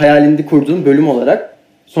 Hayalinde kurduğun bölüm olarak.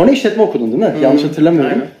 Sonra işletme okudun değil mi? Yanlış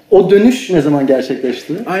hatırlamıyorum. Aynen. O dönüş ne zaman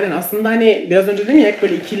gerçekleşti? Aynen aslında hani biraz önce dedim ya hep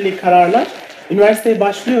böyle ikili kararlar. Üniversiteye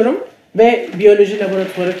başlıyorum ve biyoloji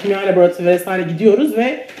laboratuvarı, kimya laboratuvarı vesaire gidiyoruz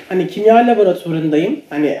ve hani kimya laboratuvarındayım.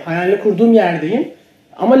 Hani hayalini kurduğum yerdeyim.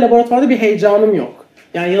 Ama laboratuvarda bir heyecanım yok.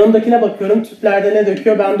 Yani yanımdakine bakıyorum, tüplerde ne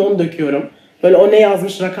döküyor, ben de onu döküyorum. Böyle o ne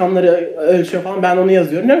yazmış, rakamları ölçüyor falan, ben onu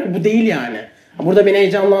yazıyorum. Diyorum ki bu değil yani. Burada beni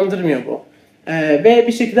heyecanlandırmıyor bu. Ve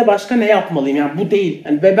bir şekilde başka ne yapmalıyım yani bu değil.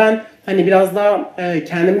 Yani ve ben hani biraz daha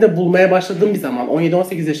kendimi de bulmaya başladığım bir zaman,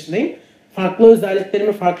 17-18 yaşındayım. Farklı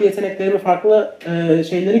özelliklerimi, farklı yeteneklerimi, farklı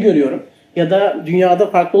şeyleri görüyorum. Ya da dünyada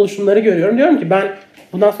farklı oluşumları görüyorum. Diyorum ki ben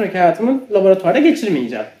bundan sonraki hayatımı laboratuvarda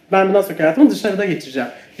geçirmeyeceğim. Ben bundan sonraki hayatımı dışarıda geçireceğim.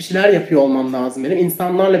 Bir şeyler yapıyor olmam lazım benim.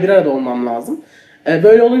 İnsanlarla bir arada olmam lazım.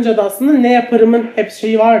 Böyle olunca da aslında ne yaparımın hep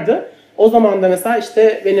şeyi vardı. O zaman da mesela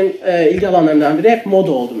işte benim ilgi alanlarımdan biri hep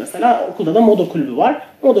moda oldu mesela. Okulda da moda kulübü var.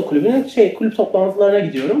 Moda kulübünün kulüp toplantılarına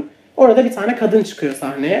gidiyorum. Orada bir tane kadın çıkıyor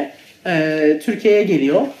sahneye. Türkiye'ye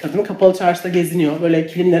geliyor. Kadın kapalı çarşıda geziniyor. Böyle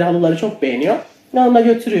kilimleri, halıları çok beğeniyor. Yanına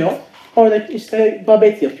götürüyor. Orada işte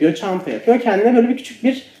babet yapıyor, çanta yapıyor. Kendine böyle bir küçük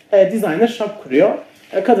bir designer shop kuruyor.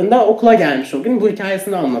 Kadın da okula gelmiş o gün. Bu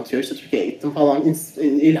hikayesini anlatıyor. İşte Türkiye'ye gittim falan,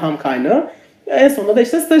 ilham kaynağı. En sonunda da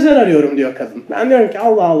işte stajyer arıyorum diyor kadın. Ben diyorum ki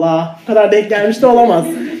Allah Allah, bu kadar denk gelmiş de olamaz.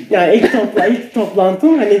 Yani ilk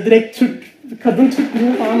toplantım hani direkt kadın Türk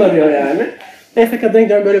birini falan arıyor yani. Neyse kadına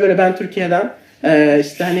gidiyorum böyle ben Türkiye'den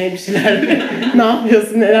işte hani bir şeyler ne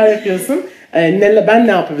yapıyorsun, neler yapıyorsun? Ben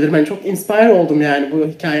ne yapabilirim? Yani çok inspire oldum yani bu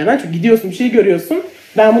hikayeden. Çünkü gidiyorsun bir şey görüyorsun.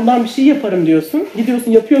 Ben bundan bir şey yaparım diyorsun.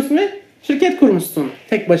 Gidiyorsun yapıyorsun ve şirket kurmuşsun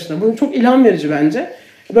tek başına. Bu çok ilham verici bence.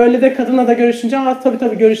 Böyle de kadınla da görüşünce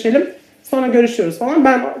tabii görüşelim. Sonra görüşüyoruz falan.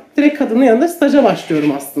 Ben direkt kadının yanında staja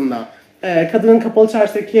başlıyorum aslında. Kadının kapalı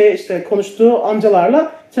çarşıdaki işte konuştuğu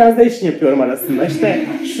amcalarla translation yapıyorum arasında. İşte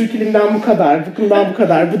şu kilimden bu kadar, bu kıldan bu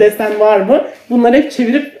kadar, bu desen var mı? Bunları hep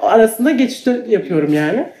çevirip arasında geçiş yapıyorum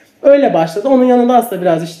yani. Öyle başladı. Onun yanında aslında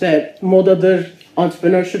biraz işte modadır,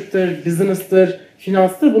 entrepreneurship'tir, business'tır,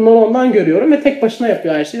 finanstır. Bunları ondan görüyorum ve tek başına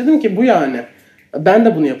yapıyor her şeyi. Dedim ki bu yani. Ben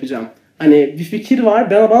de bunu yapacağım. Hani bir fikir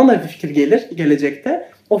var, bana da bir fikir gelir gelecekte.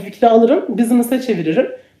 O fikri alırım, business'a çeviririm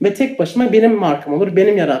ve tek başıma benim markam olur,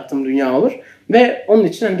 benim yarattığım dünya olur. Ve onun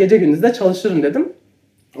için hani gece gündüz de çalışırım dedim.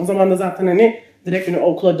 O zaman da zaten hani direkt hani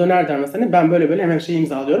okula döner dermez hani ben böyle hemen şeyi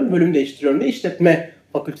imzalıyorum, bölüm değiştiriyorum ve işletme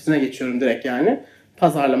fakültesine geçiyorum direkt yani.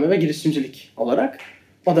 Pazarlama ve girişimcilik olarak.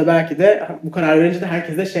 O da belki de bu karar verince de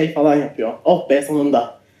herkes de şey falan yapıyor. Oh be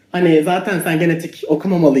sonunda. Hani zaten sen genetik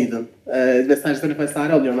okumamalıydın. Mesajları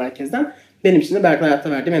vesaire alıyorum herkesten. Benim için de belki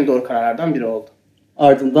hayatta verdiğim en doğru kararlardan biri oldu.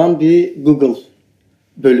 Ardından bir Google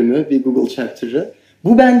bölümü, bir Google chapter'ı.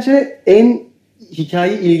 Bu bence en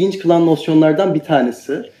hikayeyi ilginç kılan nosyonlardan bir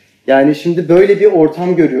tanesi. Yani şimdi böyle bir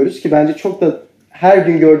ortam görüyoruz ki bence çok da her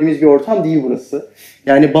gün gördüğümüz bir ortam değil burası.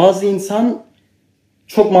 Yani bazı insan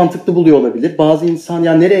çok mantıklı buluyor olabilir. Bazı insan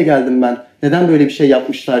ya nereye geldim ben, neden böyle bir şey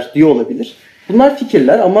yapmışlar diyor olabilir. Bunlar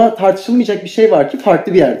fikirler ama tartışılmayacak bir şey var ki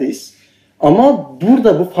farklı bir yerdeyiz. Ama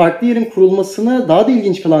burada bu farklı yerin kurulmasını daha da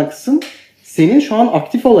ilginç kılan kısım senin şu an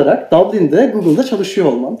aktif olarak Dublin'de Google'da çalışıyor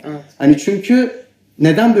olman. Evet. Hani çünkü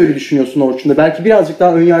neden böyle düşünüyorsun Orçun'da? Belki birazcık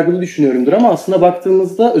daha önyargılı düşünüyorumdur ama aslında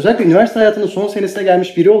baktığımızda özellikle üniversite hayatının son senesine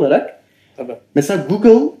gelmiş biri olarak Tabii. mesela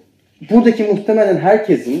Google buradaki muhtemelen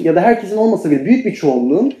herkesin ya da herkesin olmasa bile büyük bir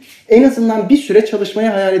çoğunluğun en azından bir süre çalışmayı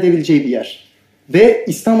hayal edebileceği bir yer. Ve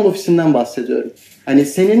İstanbul ofisinden bahsediyorum. Hani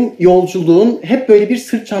senin yolculuğun hep böyle bir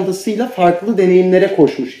sırt çantasıyla farklı deneyimlere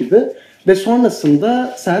koşmuş gibi. Ve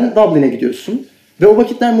sonrasında sen Dublin'e gidiyorsun. Ve o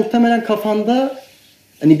vakitler muhtemelen kafanda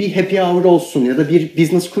hani bir happy hour olsun ya da bir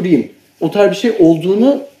business kurayım. O tarz bir şey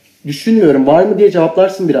olduğunu düşünmüyorum. Var mı diye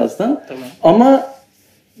cevaplarsın birazdan. Tamam. Ama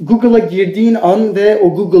Google'a girdiğin an ve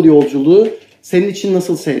o Google yolculuğu senin için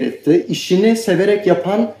nasıl seyretti? İşini severek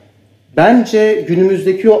yapan bence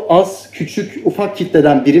günümüzdeki o az, küçük, ufak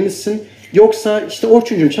kitleden biri misin? Yoksa işte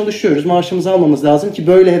Orçuncuğum çalışıyoruz, maaşımızı almamız lazım ki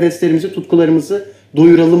böyle heveslerimizi, tutkularımızı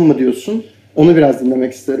doyuralım mı diyorsun? Onu biraz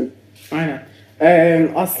dinlemek isterim. Aynen.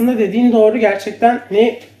 Aslında dediğin doğru gerçekten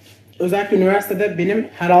ne özellikle üniversitede benim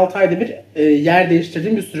her 6 ayda bir yer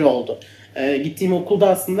değiştirdiğim bir süre oldu. Gittiğim okulda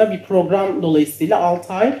aslında bir program dolayısıyla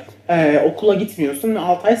 6 ay okula gitmiyorsun ve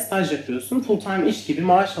 6 ay staj yapıyorsun. Full time iş gibi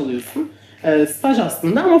maaş alıyorsun. Staj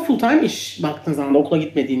aslında ama full time iş baktığın zaman da okula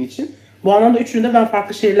gitmediğin için. Bu anlamda üçünü de ben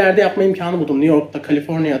farklı şehirlerde yapma imkanı buldum. New York'ta,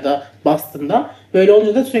 Kaliforniya'da, Boston'da. Böyle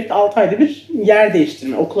olunca da sürekli 6 ayda bir yer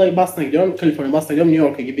değiştirme. Okula Boston'a gidiyorum, Kaliforniya, Boston'a gidiyorum, New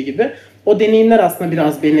York'a gibi. O deneyimler aslında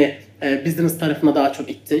biraz beni business tarafına daha çok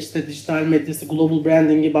itti. İşte dijital medyası, global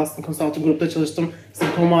branding'i, Boston Consulting Group'ta çalıştım.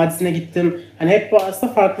 Silikon Vadisi'ne gittim. Hani hep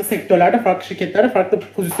aslında farklı sektörlerde, farklı şirketlerde, farklı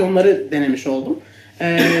pozisyonları denemiş oldum.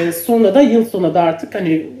 Sonra da yıl sonunda da artık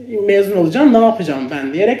hani mezun olacağım, ne yapacağım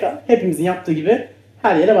ben diyerek hepimizin yaptığı gibi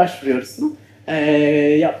her yere başvuruyorsun.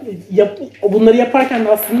 Bunları yaparken de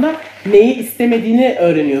aslında neyi istemediğini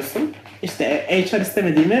öğreniyorsun. İşte HR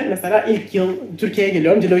istemediğimi mesela ilk yıl Türkiye'ye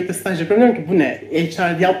geliyorum, Deloitte'de staj yapıyorum, diyorum ki bu ne?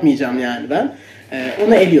 HR yapmayacağım yani ben.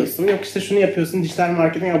 Onu eliyorsun. Yok işte şunu yapıyorsun, dijital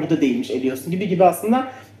marketing, ya bu da değilmiş, eliyorsun gibi aslında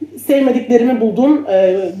sevmediklerimi bulduğum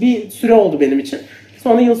bir süre oldu benim için.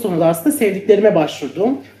 Sonra yıl sonunda aslında sevdiklerime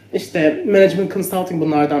başvurdum. İşte management consulting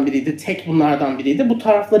bunlardan biriydi, tech bunlardan biriydi. Bu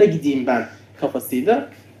taraflara gideyim ben kafasıydı.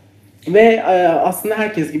 Ve aslında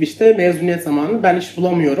herkes gibi işte mezuniyet zamanı ben iş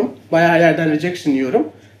bulamıyorum. Bayağı yerden rejection yiyorum.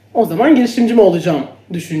 O zaman girişimci mi olacağım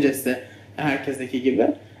düşüncesi herkesteki gibi.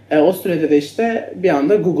 O sürede de işte bir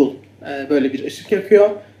anda Google böyle bir ışık yakıyor.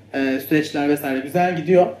 Süreçler vesaire güzel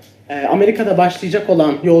gidiyor. Amerika'da başlayacak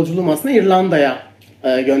olan yolculuğum aslında İrlanda'ya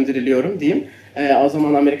gönderiliyorum diyeyim. O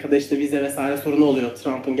zaman Amerika'da işte vize vesaire sorunu oluyor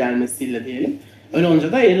Trump'ın gelmesiyle diyelim. Öyle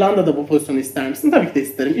olunca da İrlanda'da bu pozisyonu ister misin? Tabii ki de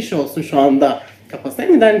isterim. İş olsun şu anda kafasına.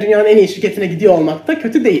 Yani dünyanın en iyi şirketine gidiyor olmak da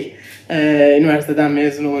kötü değil. Üniversiteden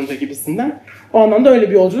mezun olunca gibisinden. O anlamda öyle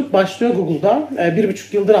bir yolculuk başlıyor Google'da.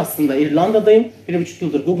 1,5 yıldır aslında İrlanda'dayım. 1,5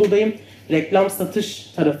 yıldır Google'dayım. Reklam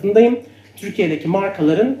satış tarafındayım. Türkiye'deki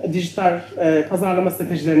markaların dijital pazarlama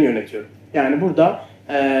stratejilerini yönetiyorum. Yani burada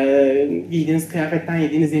giydiğiniz kıyafetten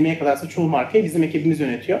yediğiniz yemeğe kadarsa çoğu markayı bizim ekibimiz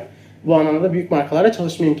yönetiyor. Bu anlamda da büyük markalarla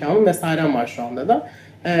çalışma imkanım vesairem var şu anda da.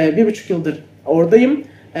 1,5 yıldır oradayım.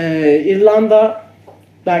 İrlanda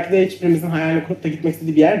belki de hiçbirimizin hayalini kurup da gitmek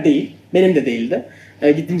istediği bir yer değil. Benim de değildi.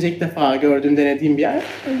 Gidince ilk defa gördüğüm, denediğim bir yer.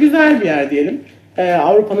 Güzel bir yer diyelim.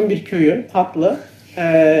 Avrupa'nın bir köyü, tatlı.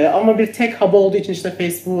 Ama bir tech hub olduğu için işte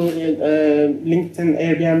Facebook, LinkedIn,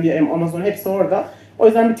 Airbnb, Amazon hepsi orada. O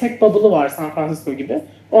yüzden bir tek bubble'ı var San Francisco gibi.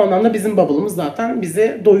 O anlamda bizim bubble'ımız zaten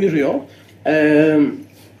bizi doyuruyor.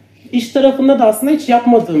 İş tarafında da aslında hiç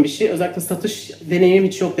yapmadığım bir şey. Özellikle satış deneyimim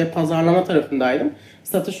hiç yoktu. Hep pazarlama tarafındaydım.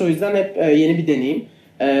 Satış o yüzden hep yeni bir deneyim.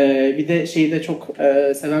 Bir de şeyi de çok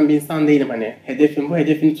seven bir insan değilim. Hani hedefim bu,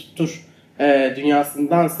 hedefini tuttur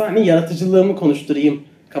dünyasındansa hani yaratıcılığımı konuşturayım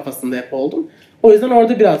kafasında hep oldum. O yüzden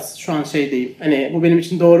orada biraz şu an şeydeyim. Hani bu benim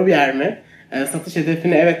için doğru bir yer mi? Satış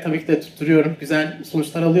hedefini evet tabii ki de tutturuyorum. Güzel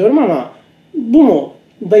sonuçlar alıyorum ama bu mu?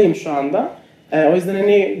 Dayım şu anda. O yüzden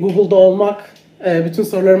hani Google'da olmak bütün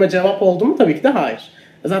sorularıma cevap oldu mu? Tabii ki de hayır.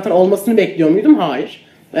 Zaten olmasını bekliyor muydum? Hayır.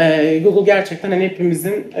 Google gerçekten hani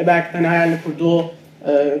hepimizin belki de hani hayalini kurduğu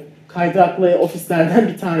kaydıraklı ofislerden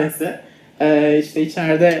bir tanesi. İşte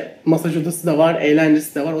içeride masaj odası da var,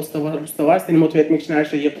 eğlencesi de var, o da var, bu da var. Seni motive etmek için her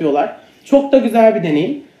şeyi yapıyorlar. Çok da güzel bir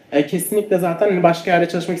deneyim. Kesinlikle zaten hani başka yerde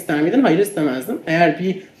çalışmak ister miydin? Hayır, istemezdim. Eğer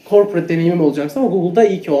bir corporate deneyimim olacaksa o Google'da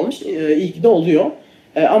iyi ki olmuş, iyi ki de oluyor.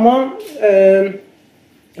 Ama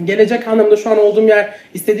gelecek anlamda şu an olduğum yer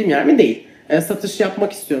istediğim yer mi? Değil. Satış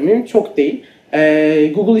yapmak istiyor muyum? Çok değil.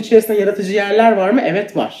 Google içerisinde yaratıcı yerler var mı?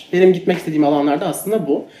 Evet, var. Benim gitmek istediğim alanlarda aslında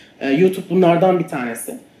bu. YouTube bunlardan bir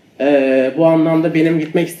tanesi. Bu anlamda benim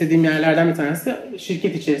gitmek istediğim yerlerden bir tanesi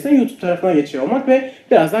şirket içerisinde YouTube tarafına geçiyor olmak ve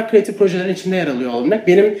biraz daha kreatif projelerin içinde yer alıyor olmak.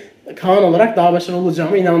 Benim Kaan olarak daha başarılı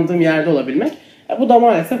olacağıma inandığım yerde olabilmek. Bu da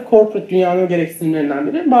maalesef corporate dünyanın gereksinimlerinden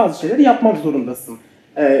biri. Bazı şeyleri yapmak zorundasın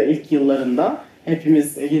ilk yıllarında.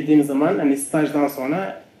 Hepimiz girdiğimiz zaman hani stajdan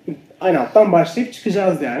sonra aynı alttan başlayıp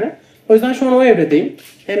çıkacağız yani. O yüzden şu an o evredeyim.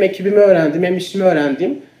 Hem ekibimi öğrendim hem işimi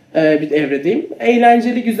öğrendiğim bir evredeyim.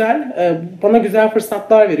 Eğlenceli, güzel, bana güzel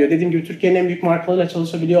fırsatlar veriyor. Dediğim gibi Türkiye'nin en büyük markalarıyla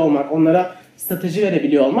çalışabiliyor olmak, onlara strateji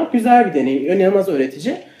verebiliyor olmak güzel bir deneyim. İnanılmaz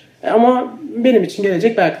öğretici. Ama benim için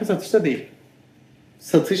gelecek belki de satışta değil.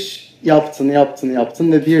 Satış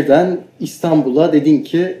yaptın ve birden İstanbul'a dedin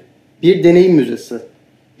ki bir deneyim müzesi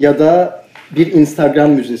ya da bir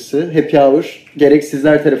Instagram müzesi, happy hour gerek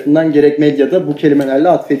sizler tarafından gerek medyada bu kelimelerle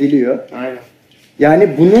atfediliyor. Aynen. Yani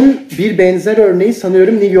bunun bir benzer örneği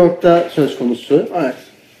sanıyorum New York'ta söz konusu. Evet.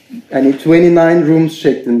 Yani 29 rooms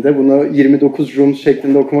şeklinde, bunu 29 rooms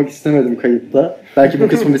şeklinde okumak istemedim kayıtta. Belki bu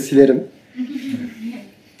kısmını silerim.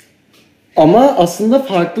 Ama aslında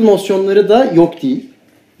farklı nosyonları da yok değil.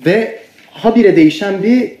 Ve habire değişen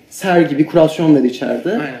bir sergi, bir kurasyon var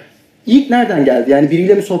içeride. Aynen. İlk nereden geldi? Yani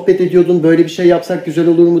biriyle mi sohbet ediyordun, böyle bir şey yapsak güzel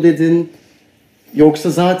olur mu dedin? Yoksa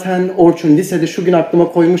zaten Orçun lisede şu gün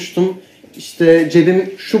aklıma koymuştum. İşte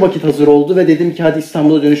cebim şu vakit hazır oldu ve dedim ki hadi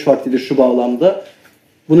İstanbul'a dönüş vaktidir şu bağlamda.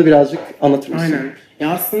 Bunu birazcık anlatır mısın? Aynen. Ya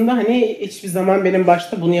aslında hani hiçbir zaman benim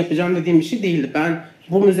başta bunu yapacağım dediğim bir şey değildi. Ben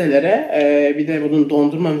bu müzelere, bir de bunun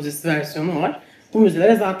dondurma müzesi versiyonu var. Bu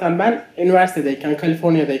müzelere zaten ben üniversitedeyken,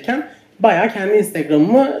 Kaliforniya'dayken bayağı kendi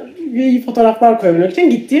Instagram'ımı iyi fotoğraflar koyabilmek için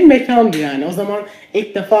gittiğim mekandı yani. O zaman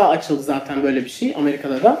ilk defa açıldı zaten böyle bir şey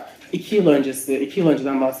Amerika'da da. 2 yıl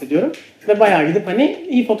önceden bahsediyorum. Ve bayağı gidip hani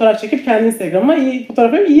iyi fotoğraf çekip kendi Instagram'ıma iyi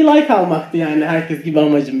fotoğraf koyup iyi like almaktı yani herkes gibi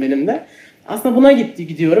amacım benim de. Aslında buna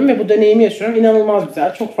gidiyorum ve bu deneyimi yaşıyorum. İnanılmaz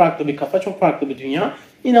güzel, çok farklı bir kafa, çok farklı bir dünya.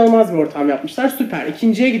 İnanılmaz bir ortam yapmışlar, süper.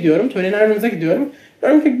 İkinciye gidiyorum, Törenerviums'a gidiyorum.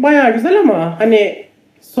 Diyorum ki bayağı güzel ama hani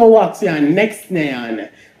so what yani, next ne yani?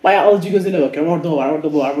 Bayağı alıcı gözüyle bakıyorum, orada o var,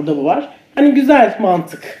 orada bu var, burada bu var. Hani güzel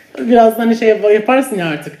mantık. Biraz hani şey yaparsın ya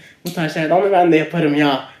artık bu tarz şeylerden ama ben de yaparım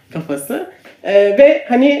ya kafası. Ve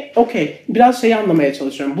hani okey, biraz şeyi anlamaya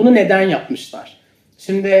çalışıyorum. Bunu neden yapmışlar?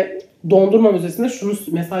 Şimdi Dondurma Müzesi'nde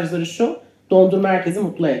mesajları şu: dondurma herkesi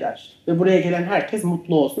mutlu eder. Ve buraya gelen herkes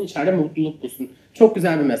mutlu olsun, içeride mutluluk bulsun. Çok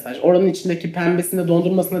güzel bir mesaj. Oranın içindeki pembesinde,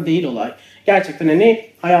 dondurmasında değil olay. Gerçekten hani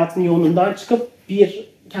hayatın yoğunluğundan çıkıp bir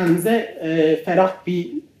kendimize ferah bir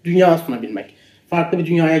dünya sunabilmek. Farklı bir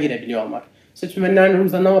dünyaya girebiliyor olmak. İşte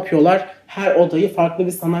Tümenler'imizde ne yapıyorlar? Her odayı farklı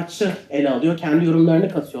bir sanatçı ele alıyor. Kendi yorumlarını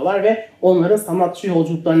katıyorlar ve onların sanatçı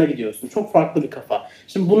yolculuklarına gidiyorsun. Çok farklı bir kafa.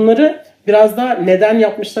 Şimdi bunları biraz daha neden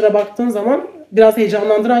yapmışlara baktığın zaman biraz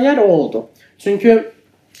heyecanlandıran yer o oldu. Çünkü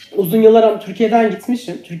uzun yıllar Türkiye'den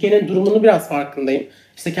gitmişim. Türkiye'nin durumunu biraz farkındayım.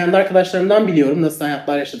 İşte kendi arkadaşlarımdan biliyorum nasıl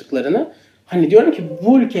hayatlar yaşadıklarını. Hani diyorum ki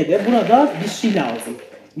bu ülkede, burada bir şey lazım.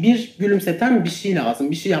 Bir gülümseten bir şey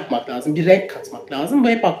lazım. Bir şey yapmak lazım. Bir renk katmak lazım. Bu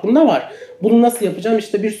hep aklımda var. Bunu nasıl yapacağım?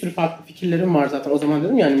 İşte bir sürü farklı fikirlerim var zaten. O zaman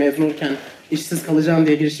dedim yani mezun olurken işsiz kalacağım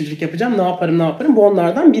diye girişimcilik yapacağım. Ne yaparım? Bu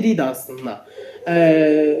onlardan biriydi aslında.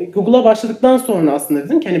 Google'a başladıktan sonra aslında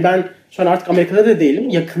dedim ki hani ben şu an artık Amerika'da da değilim.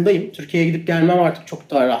 Yakındayım. Türkiye'ye gidip gelmem artık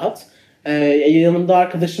çok daha rahat. Yanımda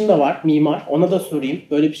arkadaşım da var, mimar. Ona da sorayım.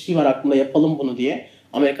 Böyle bir şey var aklımda, yapalım bunu diye.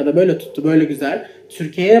 Amerika'da böyle tuttu, böyle güzel.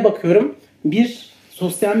 Türkiye'ye bakıyorum.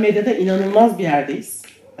 Sosyal medyada inanılmaz bir yerdeyiz.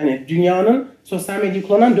 Hani dünyanın sosyal medyayı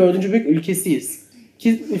kullanan 4. büyük ülkesiyiz.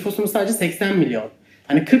 Ki nüfusumuz sadece 80 milyon.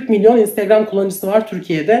 Hani 40 milyon Instagram kullanıcısı var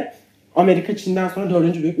Türkiye'de. Amerika, Çin'den sonra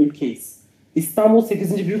 4. büyük ülkeyiz. İstanbul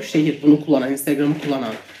 8. büyük şehir bunu kullanan, Instagram'ı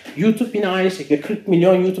kullanan. YouTube yine aynı şekilde 40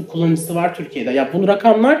 milyon YouTube kullanıcısı var Türkiye'de. Ya bu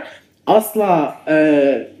rakamlar asla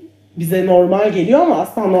bize normal geliyor ama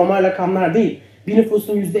asla normal rakamlar değil. Bir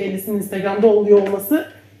nüfusun %50'sinin Instagram'da oluyor olması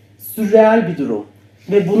sürreal bir durum.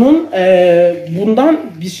 Ve bundan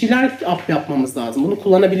bir şeyler yapmamız lazım. Bunu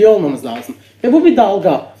kullanabiliyor olmamız lazım. Ve bu bir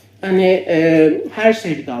dalga. Hani her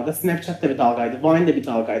şey bir dalga. Snapchat da bir dalgaydı. Vine de bir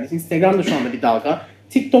dalgaydı. Instagram da şu anda bir dalga.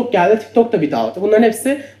 TikTok geldi. TikTok da bir dalga. Bunların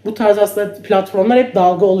hepsi bu tarz aslında platformlar hep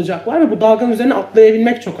dalga olacaklar ve bu dalganın üzerine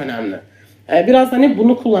atlayabilmek çok önemli. Biraz hani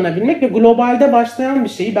bunu kullanabilmek ve globalde başlayan bir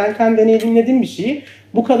şeyi, ben kendi deneyimlediğim bir şeyi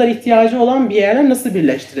bu kadar ihtiyacı olan bir yerle nasıl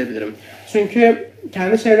birleştirebilirim? Çünkü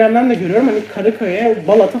kendi çevremden de görüyorum, hani Karaköy'e,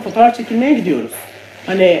 Balat'a fotoğraf çekilmeye gidiyoruz.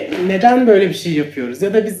 Hani neden böyle bir şey yapıyoruz?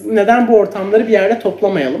 Ya da biz neden bu ortamları bir yerde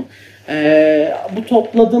toplamayalım? Bu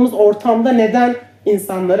topladığımız ortamda neden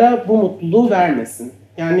insanlara bu mutluluğu vermesin?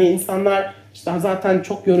 Yani insanlar işte zaten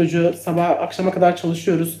çok yorucu, sabah akşama kadar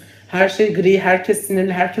çalışıyoruz. Her şey gri, herkes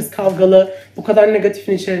sinirli, herkes kavgalı. Bu kadar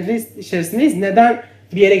negatifin içerisindeyiz. Neden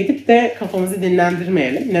bir yere gidip de kafamızı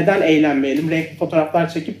dinlendirmeyelim? Neden eğlenmeyelim? Renkli fotoğraflar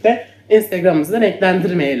çekip de Instagram'ımızı da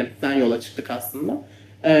renklendirmeyelimden yola çıktık aslında.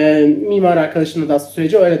 Mimar arkadaşımla da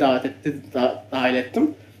süreci öyle dahil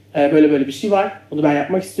ettim. Böyle bir şey var. Bunu ben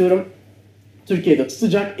yapmak istiyorum. Türkiye'de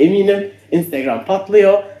tutacak eminim. Instagram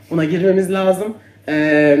patlıyor. Buna girmemiz lazım.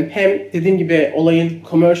 Hem dediğim gibi olayın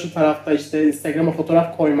commercial tarafta işte Instagram'a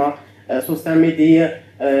fotoğraf koyma, sosyal medyayı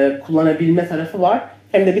kullanabilme tarafı var.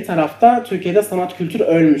 Hem de bir tarafta Türkiye'de sanat kültürü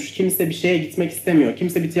ölmüş. Kimse bir şeye gitmek istemiyor.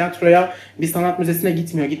 Kimse bir tiyatroya, bir sanat müzesine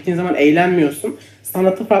gitmiyor. Gittiğin zaman eğlenmiyorsun.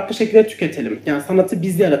 Sanatı farklı şekilde tüketelim. Yani sanatı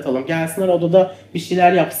biz yaratalım. Gelsinler odada bir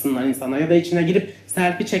şeyler yapsınlar insanlar. Ya da içine girip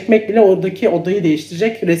selfie çekmek bile oradaki odayı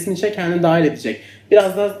değiştirecek, resmin içine kendini dahil edecek.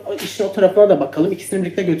 Biraz da işin o tarafına da bakalım. İkisini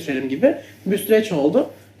birlikte götürelim gibi bir süreç oldu.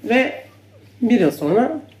 Ve bir yıl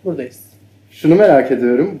sonra buradayız. Şunu merak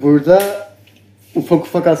ediyorum. Burada ufak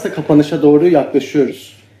ufak aslında kapanışa doğru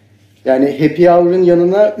yaklaşıyoruz. Yani Happy Hour'ın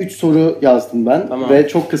yanına 3 soru yazdım ben. Tamam. Ve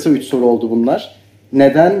çok kısa 3 soru oldu bunlar.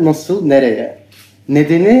 Neden, nasıl, nereye?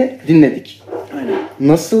 Nedeni dinledik. Aynen.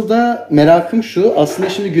 Nasıl da merakım şu, aslında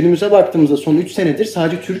şimdi günümüze baktığımızda son 3 senedir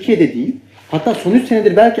sadece Türkiye'de değil, hatta son 3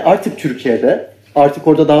 senedir belki artık Türkiye'de, artık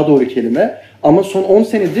orada daha doğru kelime, ama son 10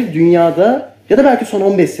 senedir dünyada ya da belki son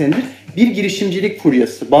 15 senedir bir girişimcilik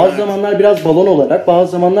furyası. Bazı zamanlar biraz balon olarak,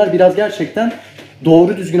 bazı zamanlar biraz gerçekten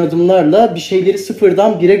doğru düzgün adımlarla bir şeyleri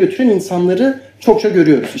sıfırdan bire götüren insanları çokça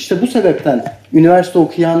görüyoruz. İşte bu sebepten üniversite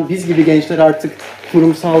okuyan biz gibi gençler artık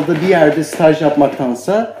kurumsalda bir yerde staj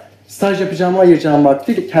yapmaktansa staj yapacağımı ayıracağım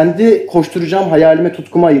vakti kendi koşturacağım hayalime,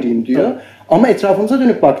 tutkuma ayırayım diyor. Evet. Ama etrafımıza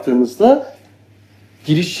dönüp baktığımızda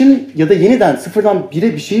girişim ya da yeniden sıfırdan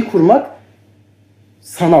bire bir şeyi kurmak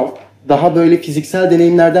sanal. Daha böyle fiziksel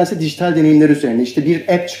deneyimlerdense dijital deneyimler üzerine. İşte bir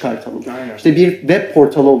app çıkartalım. Aynen. İşte bir web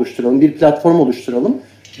portalı oluşturalım, bir platform oluşturalım.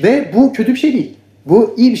 Ve bu kötü bir şey değil.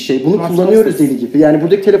 Bu iyi bir şey. Bunu kullanıyoruz deli gibi. Yani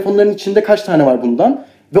buradaki telefonların içinde kaç tane var bundan?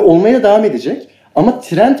 Ve olmaya devam edecek. Ama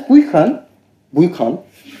trend buyken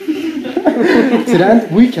trend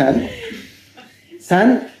buyken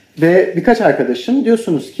sen ve birkaç arkadaşın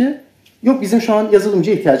diyorsunuz ki yok bizim şu an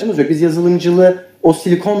yazılımcıya ihtiyacımız yok. Biz yazılımcılığı o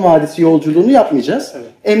Silikon Vadisi yolculuğunu yapmayacağız. Evet.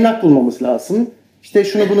 Emlak bulmamız lazım. İşte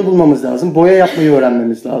şunu bunu bulmamız lazım. Boya yapmayı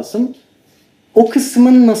öğrenmemiz lazım. O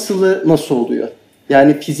kısmın nasıl oluyor?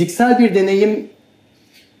 Yani fiziksel bir deneyim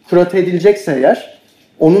kurate edilecekse eğer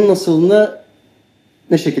onun nasılını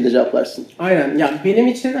ne şekilde cevaplarsın? Aynen. Ya benim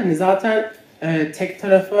için hani zaten tek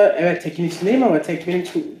tarafı evet tekin içindeyim ama tek benim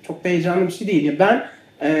için çok da heyecanlı bir şey değil. Ben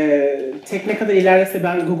tek ne kadar ilerlese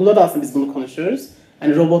ben Google'da da aslında biz bunu konuşuyoruz.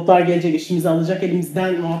 Hani robotlar gelecek işimizi alacak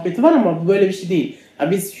elimizden muhabbeti var ama bu böyle bir şey değil.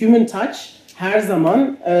 Ya biz human touch her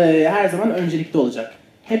zaman öncelikli olacak.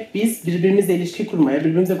 Hep biz birbirimizle ilişki kurmaya,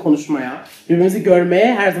 birbirimizle konuşmaya, birbirimizi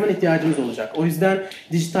görmeye her zaman ihtiyacımız olacak. O yüzden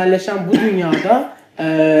dijitalleşen bu dünyada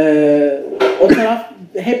o taraf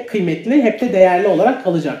hep kıymetli, hep de değerli olarak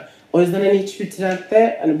kalacak. O yüzden hani hiçbir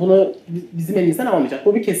trendde hani bunu bizim elimizden almayacak.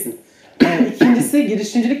 Bu bir kesin. İkincisi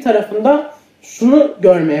girişimcilik tarafında şunu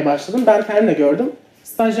görmeye başladım. Ben kendim de gördüm.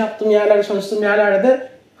 Staj yaptığım yerlerde, çalıştığım yerlerde de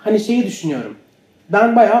hani şeyi düşünüyorum.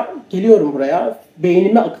 Ben bayağı geliyorum buraya,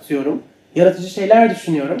 beynimi akıtıyorum, yaratıcı şeyler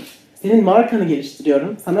düşünüyorum. Senin markanı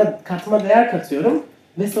geliştiriyorum, sana katma değer katıyorum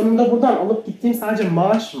ve sonunda buradan alıp gittiğim sadece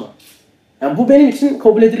maaş mı? Yani bu benim için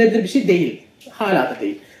kabul edilebilir bir şey değil. Hala da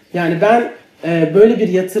değil. Yani ben böyle bir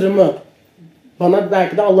yatırımı, bana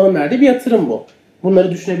belki de Allah'ın verdiği bir yatırım bu.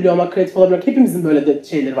 Bunları düşünebiliyor olmak, kreatif olabilmek, hepimizin böyle de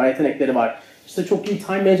şeyleri var, yetenekleri var. işte çok iyi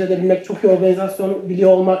time manage edebilmek, çok iyi organizasyon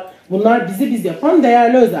biliyor olmak, bunlar bizi biz yapan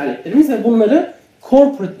değerli özelliklerimiz ve bunları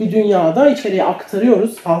corporate bir dünyada içeriye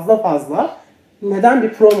aktarıyoruz fazla. Neden bir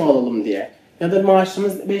promo alalım diye. Ya da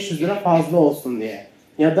maaşımız 500 lira fazla olsun diye.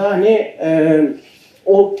 Ya da hani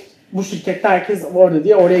bu şirkette herkes orada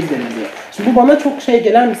diye oraya gidelim diye. Şimdi bu bana çok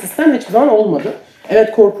gelen bir sistem hiçbir zaman olmadı.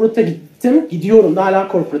 Evet, corporate'a gidiyorum da hala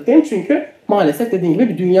corporate'deyim çünkü maalesef dediğim gibi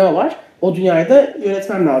bir dünya var. O dünyayı da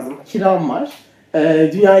yönetmem lazım. Kiram var.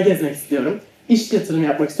 Dünyayı gezmek istiyorum. İş yatırım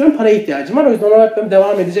yapmak istiyorum. Paraya ihtiyacım var. O yüzden olarak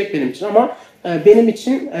devam edecek benim için. Ama benim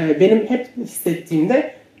için, benim hep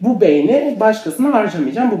hissettiğimde bu beyni başkasına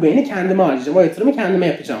harcamayacağım. Bu beyni kendime harcayacağım. O yatırımı kendime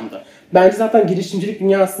yapacağım da. Bence zaten girişimcilik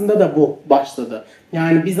dünyasında da bu başladı.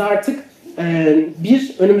 Yani biz artık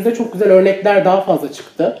önümüzde çok güzel örnekler daha fazla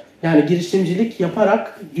çıktı. Yani girişimcilik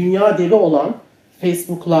yaparak dünya devi olan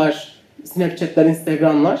Facebook'lar, Snapchat'ler,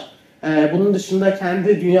 Instagram'lar, bunun dışında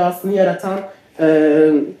kendi dünyasını yaratan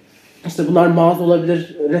işte bunlar mağaza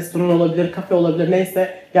olabilir, restoran olabilir, kafe olabilir, neyse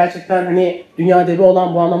gerçekten hani dünya devi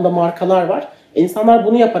olan bu anlamda markalar var. İnsanlar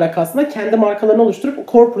bunu yaparak aslında kendi markalarını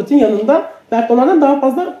oluşturup corporate'in yanında belki onlardan daha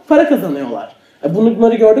fazla para kazanıyorlar.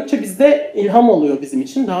 Bunları gördükçe bizde ilham oluyor bizim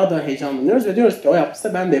için. Daha da heyecanlanıyoruz ve diyoruz ki o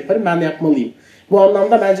yaptıysa ben de yaparım, ben de yapmalıyım. Bu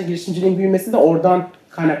anlamda bence girişimciliğin büyümesi de oradan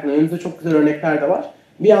kaynaklanıyor. Önümüzde çok güzel örnekler de var.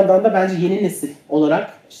 Bir yandan da bence yeni nesil olarak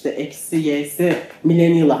işte X'si, Y'si,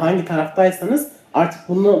 Millennial'ı hangi taraftaysanız artık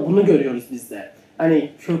bunu görüyoruz biz de. Hani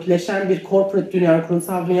kökleşen bir corporate dünya,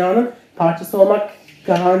 kurumsal dünyanın parçası olmak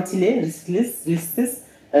garantili, risksiz,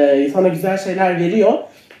 sana güzel şeyler veriyor.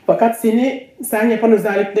 Fakat sen yapan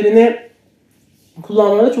özelliklerini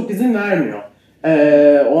kullanmana da çok izin vermiyor.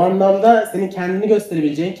 O anlamda senin kendini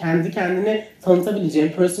gösterebileceğin, kendini tanıtabileceğin,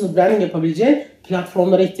 personal branding yapabileceğin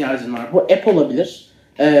platformlara ihtiyacın var. Bu app olabilir,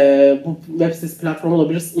 bu web sitesi platformu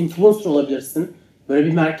olabilir, influencer olabilirsin. Böyle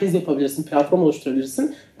bir merkez yapabilirsin, platform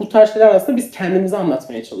oluşturabilirsin. Bu tarz şeyler aslında biz kendimize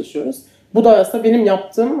anlatmaya çalışıyoruz. Bu da aslında benim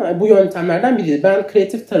yaptığım bu yöntemlerden biri. Ben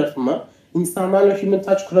kreatif tarafımı, insanlarla human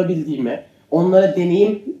touch kurabildiğimi, onlara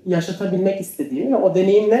deneyim yaşatabilmek istediğimi ve o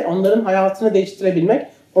deneyimle onların hayatını değiştirebilmek,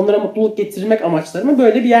 onlara mutluluk getirmek amaçlarımı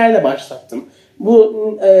böyle bir yerde başlattım. Bu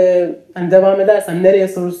hani devam edersem nereye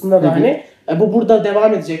sorusunda da hani bu burada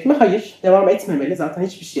devam edecek mi? Hayır, devam etmemeli. Zaten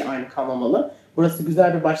hiçbir şey aynı kalmamalı. Burası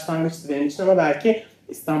güzel bir başlangıçtı benim için ama belki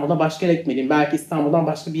İstanbul'da başka yere gitmeliyim. Belki İstanbul'dan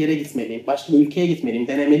başka bir yere gitmeliyim. Başka bir ülkeye gitmeliyim.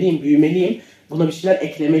 Denemeliyim, büyümeliyim. Buna bir şeyler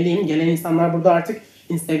eklemeliyim. Gelen insanlar burada artık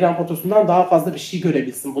Instagram fotosundan daha fazla bir şey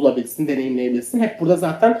görebilsin, bulabilsin, deneyimleyebilsin. Hep burada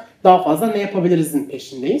zaten daha fazla ne yapabilirizin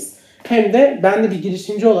peşindeyiz. Hem de ben de bir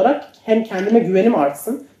girişimci olarak hem kendime güvenim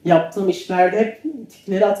artsın, yaptığım işlerde hep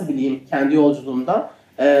tikleri atabileyim kendi yolculuğumda.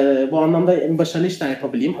 Bu anlamda başarılı işler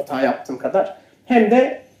yapabileyim hata yaptığım kadar. Hem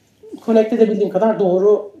de connect edebildiğim kadar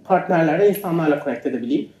doğru partnerlerle, insanlarla connect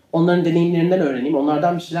edebileyim. Onların deneyimlerinden öğreneyim,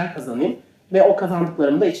 onlardan bir şeyler kazanayım. Ve o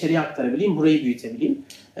kazandıklarımı da içeriye aktarabileyim, burayı büyütebileyim.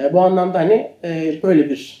 Bu anlamda hani böyle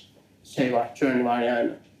bir şey var, journey var yani.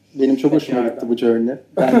 Benim çok hoşuma gitti bu journey.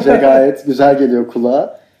 Bence gayet güzel geliyor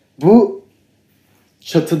kulağa. Bu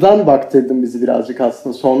çatıdan baktırdın bizi birazcık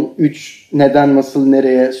aslında son 3 neden, nasıl,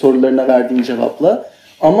 nereye sorularına verdiğin cevapla.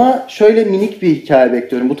 Ama şöyle minik bir hikaye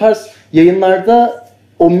bekliyorum. Bu tarz yayınlarda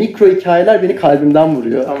o mikro hikayeler beni kalbimden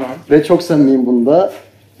vuruyor. Tamam. Ve çok samimiyim bunda.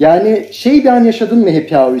 Yani bir an yaşadın mı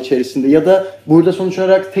happy hour içerisinde ya da burada sonuç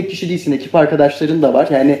olarak tek kişi değilsin, ekip arkadaşların da var.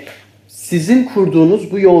 Yani sizin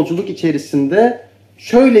kurduğunuz bu yolculuk içerisinde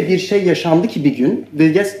şöyle bir şey yaşandı ki bir gün ve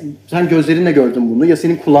ya sen gözlerinle gördün bunu ya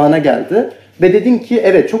senin kulağına geldi ve dedin ki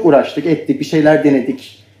evet çok uğraştık, ettik, bir şeyler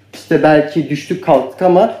denedik. İşte belki düştük kalktık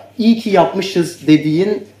ama iyi ki yapmışız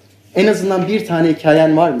dediğin en azından bir tane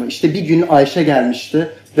hikayen var mı? İşte bir gün Ayşe gelmişti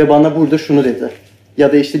ve bana burada şunu dedi.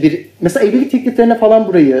 Ya da işte mesela evlilik tekliflerine falan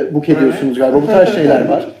burayı book ediyorsunuz galiba. Bu tarz şeyler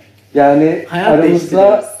var. Yani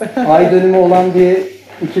aramızda ay dönümü olan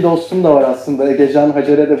iki dostum da var aslında. Egecan,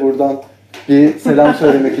 Hacer'e de buradan bir selam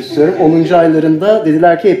söylemek istiyorum. 10. aylarında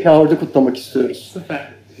dediler ki happy hour'da kutlamak istiyoruz. Süper.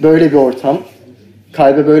 Böyle bir ortam.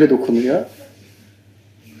 Kalbe böyle dokunuyor.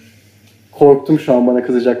 Korktum şu an bana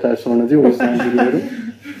kızacaklar sonra diye, o yüzden gülüyorum.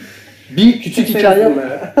 Bir küçük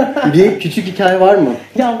hikaye var mı?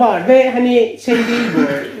 Ya var ve hani değil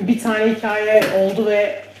bu. Bir tane hikaye oldu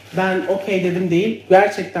ve ben okey dedim değil.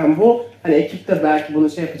 Gerçekten bu. Hani ekip de belki bunu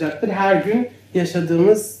yapacaktır. Her gün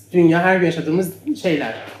yaşadığımız dünya, her gün yaşadığımız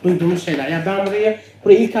şeyler, duyduğumuz şeyler. Yani ben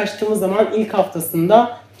burayı ilk açtığımız zaman ilk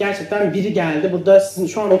haftasında gerçekten biri geldi. Burada sizin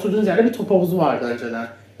şu an oturduğunuz yerde bir top havuzu vardı önceden.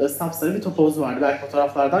 Sapsarı bir top havuzu vardı. Belki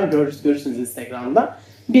fotoğraflardan görürsünüz Instagram'da.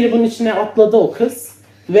 Biri bunun içine atladı, o kız.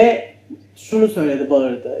 Ve şunu söyledi,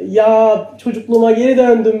 bağırdı. Ya çocukluğuma geri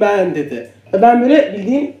döndüm ben dedi. Ve ben böyle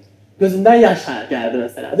bildiğin gözümden yaşlar geldi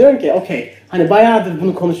mesela. Diyorum ki okey, hani bayağıdır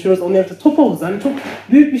bunu konuşuyoruz, onu yaptık. Top havuzu hani çok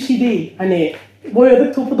büyük bir şey değil. Hani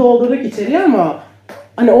boyadık, topu doldurduk içeriye ama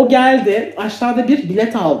hani o geldi, aşağıda bir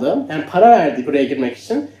bilet aldı. Yani para verdi buraya girmek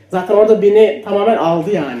için. Zaten orada beni tamamen aldı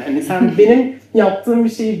yani. Hani sen benim yaptığım bir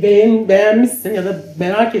şeyi beğenmişsin ya da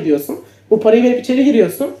merak ediyorsun. Bu parayı verip içeri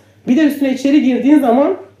giriyorsun. Bir de üstüne içeri girdiğin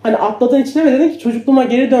zaman hani atladın içine ve dedin ki çocukluğuma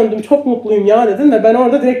geri döndüm, çok mutluyum ya dedin ve ben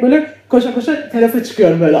orada direkt böyle koşa koşa terasa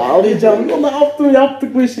çıkıyorum böyle ağlayacağım. Ne yaptım,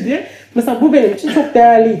 yaptık bu işi diye. Mesela bu benim için çok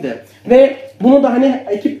değerliydi. Ve bunu da hani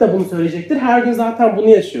ekip de bunu söyleyecektir. Her gün zaten bunu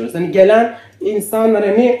yaşıyoruz. Hani gelen insanlar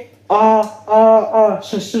hani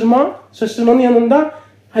şaşırmanın yanında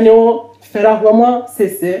hani o ferahlama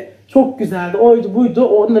sesi çok güzeldi, oydu buydu,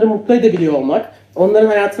 onları mutlu edebiliyor olmak, onların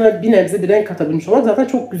hayatına bir nebze bir renk katabilmiş olmak zaten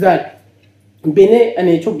çok güzel. Beni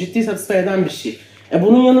hani çok ciddi satisfy eden bir şey.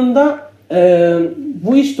 Bunun yanında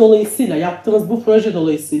bu iş dolayısıyla, yaptığımız bu proje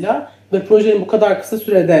dolayısıyla ve projenin bu kadar kısa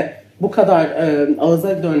sürede bu kadar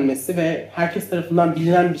ağıza dönmesi ve herkes tarafından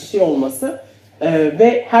bilinen bir şey olması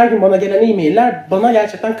ve her gün bana gelen e-mailler bana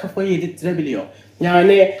gerçekten kafayı yedirttirebiliyor.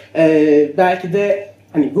 Yani belki de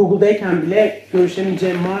hani Google'dayken bile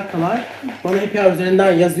görüşemeyeceğim markalar bana API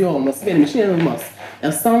üzerinden yazıyor olması benim için inanılmaz.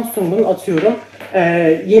 Ya Samsung'un atıyorum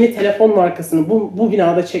yeni telefon markasını bu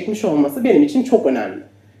binada çekmiş olması benim için çok önemli.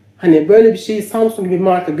 Hani böyle bir şeyi Samsung gibi bir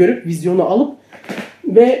marka görüp vizyonu alıp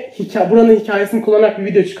ve buranın hikayesini kullanarak bir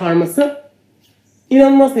video çıkarması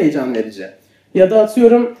inanılmaz heyecan verici. Ya da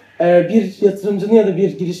atıyorum bir yatırımcının ya da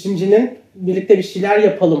bir girişimcinin birlikte bir şeyler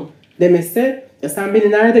yapalım demesi, ya sen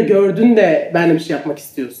beni nerede gördün de benimle bir şey yapmak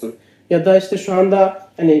istiyorsun. Ya da işte şu anda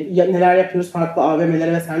hani neler yapıyoruz, farklı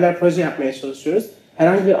AVM'lere vesaireler proje yapmaya çalışıyoruz.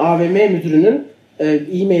 Herhangi bir AVM müdürünün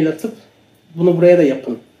e-mail atıp bunu buraya da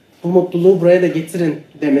yapın, bu mutluluğu buraya da getirin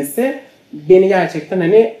demesi beni gerçekten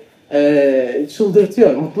hani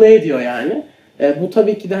çıldırtıyor, mutlu ediyor yani. Bu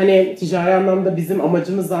tabii ki de hani ticari anlamda bizim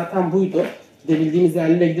amacımız zaten buydu. Gidebildiğimiz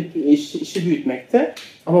yerlere gidip işi büyütmekti.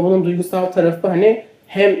 Ama bunun duygusal tarafı hani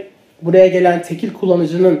hem buraya gelen tekil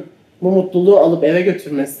kullanıcının bu mutluluğu alıp eve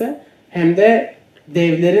götürmesi hem de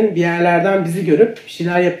devlerin bir yerlerden bizi görüp bir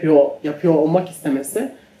şeyler yapıyor olmak istemesi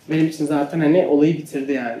benim için zaten hani olayı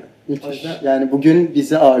bitirdi yani. Müthiş. Yani bugün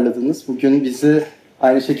bizi ağırladınız. Bugün bizi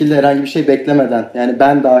aynı şekilde herhangi bir şey beklemeden, yani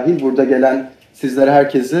ben dahil burada gelen sizlere,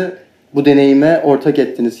 herkesi bu deneyime ortak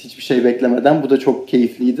ettiniz hiçbir şey beklemeden. Bu da çok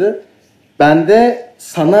keyifliydi. Ben de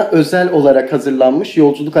sana özel olarak hazırlanmış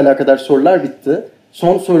yolculuk alakadar sorular bitti.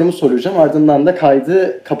 Son sorumu soracağım, ardından da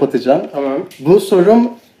kaydı kapatacağım. Tamam. Bu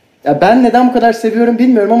sorum, ya ben neden bu kadar seviyorum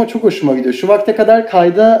bilmiyorum ama çok hoşuma gidiyor. Şu vakte kadar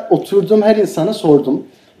kayda oturduğum her insana sordum.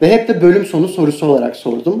 Ve hep de bölüm sonu sorusu olarak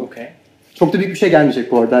sordum. Okay. Çok da büyük bir şey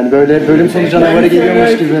gelmeyecek bu arada. Hani böyle bölüm sonu canavarı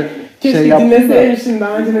geliyormuş gibi şey yaptım da. Keşke dinleseymişim,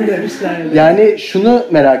 daha önce ne demişler. Yani şunu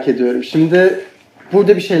merak ediyorum. Şimdi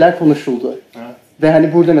burada bir şeyler konuşuldu. Evet. Ve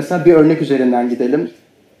hani burada mesela bir örnek üzerinden gidelim.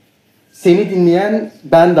 Seni dinleyen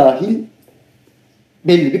ben dahil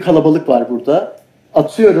belli bir kalabalık var burada.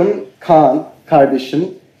 Atıyorum Kaan kardeşim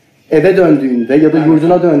eve döndüğünde ya da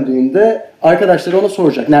yurduna döndüğünde arkadaşları ona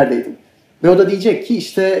soracak neredeydin? Ve o da diyecek ki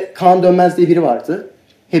işte Kaan Dönmez diye biri vardı.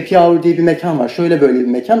 Happy Hour diye bir mekan var. Şöyle böyle bir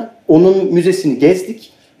mekan. Onun müzesini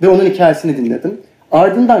gezdik ve onun hikayesini dinledim.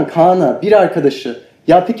 Ardından Kaan'a bir arkadaşı,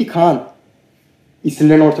 ya peki Kaan,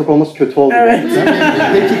 isimlerin ortak olması kötü oldu. Evet.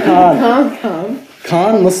 Peki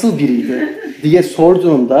Kaan nasıl biriydi diye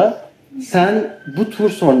sorduğunda sen bu tur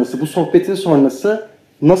sonrası, bu sohbetin sonrası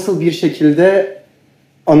nasıl bir şekilde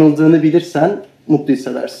anıldığını bilirsen mutlu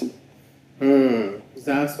hissedersin.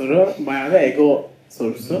 Güzel soru. Bayağı da ego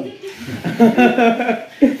sorusu.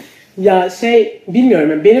 Ya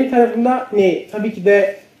bilmiyorum. Benim tarafımda tabii ki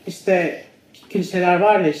de işte klişeler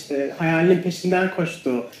var ya, işte hayalinin peşinden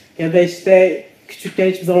koştu ya da işte küçükken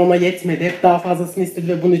hiçbir zaman ona yetmedi, hep daha fazlasını istedi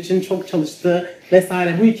ve bunun için çok çalıştı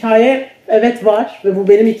vesaire. Bu hikaye evet var ve bu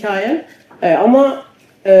benim hikayem. Ama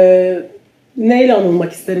neyle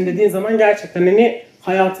anılmak isterim dediğin zaman gerçekten hani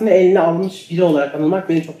hayatını eline almış biri olarak anılmak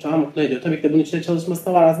beni çok daha mutlu ediyor. Tabii ki de bunun içinde çalışması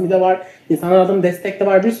da var, azmi de var, insanlara adına destek de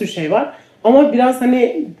var, bir sürü şey var. Ama biraz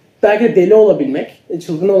hani belki de deli olabilmek,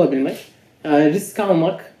 çılgın olabilmek, risk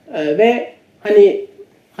almak ve hani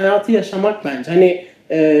hayatı yaşamak bence. Hani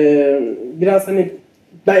biraz hani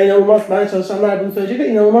ben çalışanlar bunu söyleyecekler,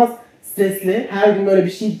 inanılmaz stresli, her gün böyle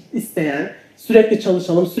bir şey isteyen, sürekli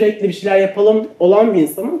çalışalım, sürekli bir şeyler yapalım olan bir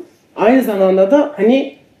insanım. Aynı zamanda da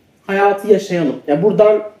hani hayatı yaşayalım. Ya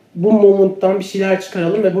buradan, bu moment'tan bir şeyler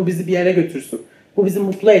çıkaralım ve bu bizi bir yere götürsün. Bu bizi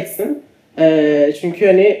mutlu etsin. Çünkü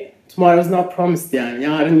hani tomorrow is not promised, yani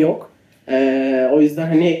yarın yok. O yüzden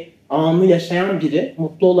hani anı yaşayan biri,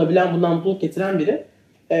 mutlu olabilen, bundan mutluluk getiren biri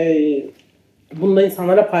bunu da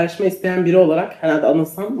insanlara paylaşma isteyen biri olarak herhalde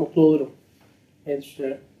anılsam mutlu olurum diye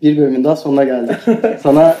düşünüyorum. Bir bölümün daha sonuna geldik.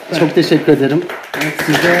 Sana çok teşekkür ederim. Evet.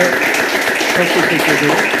 Size çok teşekkür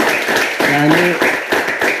ederim. Yani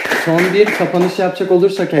son bir kapanış yapacak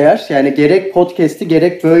olursak eğer, yani gerek podcast'i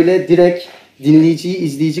gerek böyle direkt dinleyiciyi,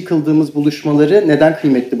 izleyici kıldığımız buluşmaları neden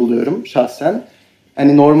kıymetli buluyorum şahsen.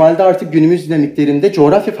 Hani normalde artık günümüz dinamiklerinde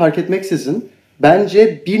coğrafya fark etmeksizin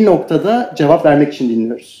bence bir noktada cevap vermek için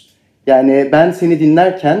dinliyoruz. Yani ben seni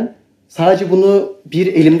dinlerken sadece bunu bir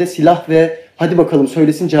elimde silah ve hadi bakalım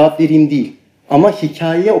söylesin cevap vereyim değil. Ama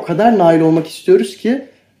hikayeye o kadar nail olmak istiyoruz ki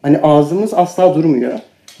hani ağzımız asla durmuyor.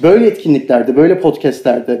 Böyle etkinliklerde, böyle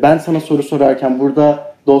podcastlerde ben sana soru sorarken,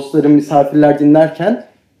 burada dostlarım, misafirler dinlerken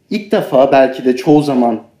ilk defa belki de çoğu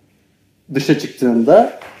zaman dışa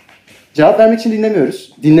çıktığında cevap vermek için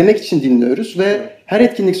dinlemiyoruz. Dinlemek için dinliyoruz ve her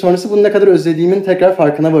etkinlik sonrası bunu ne kadar özlediğimin tekrar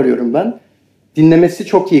farkına varıyorum ben. Dinlemesi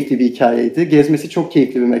çok keyifli bir hikayeydi. Gezmesi çok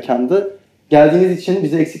keyifli bir mekandı. Geldiğiniz için,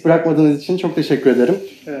 bizi eksik bırakmadığınız için çok teşekkür ederim.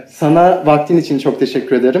 Evet. Sana vaktin için çok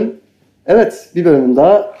teşekkür ederim. Evet, bir bölümün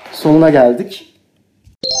daha sonuna geldik.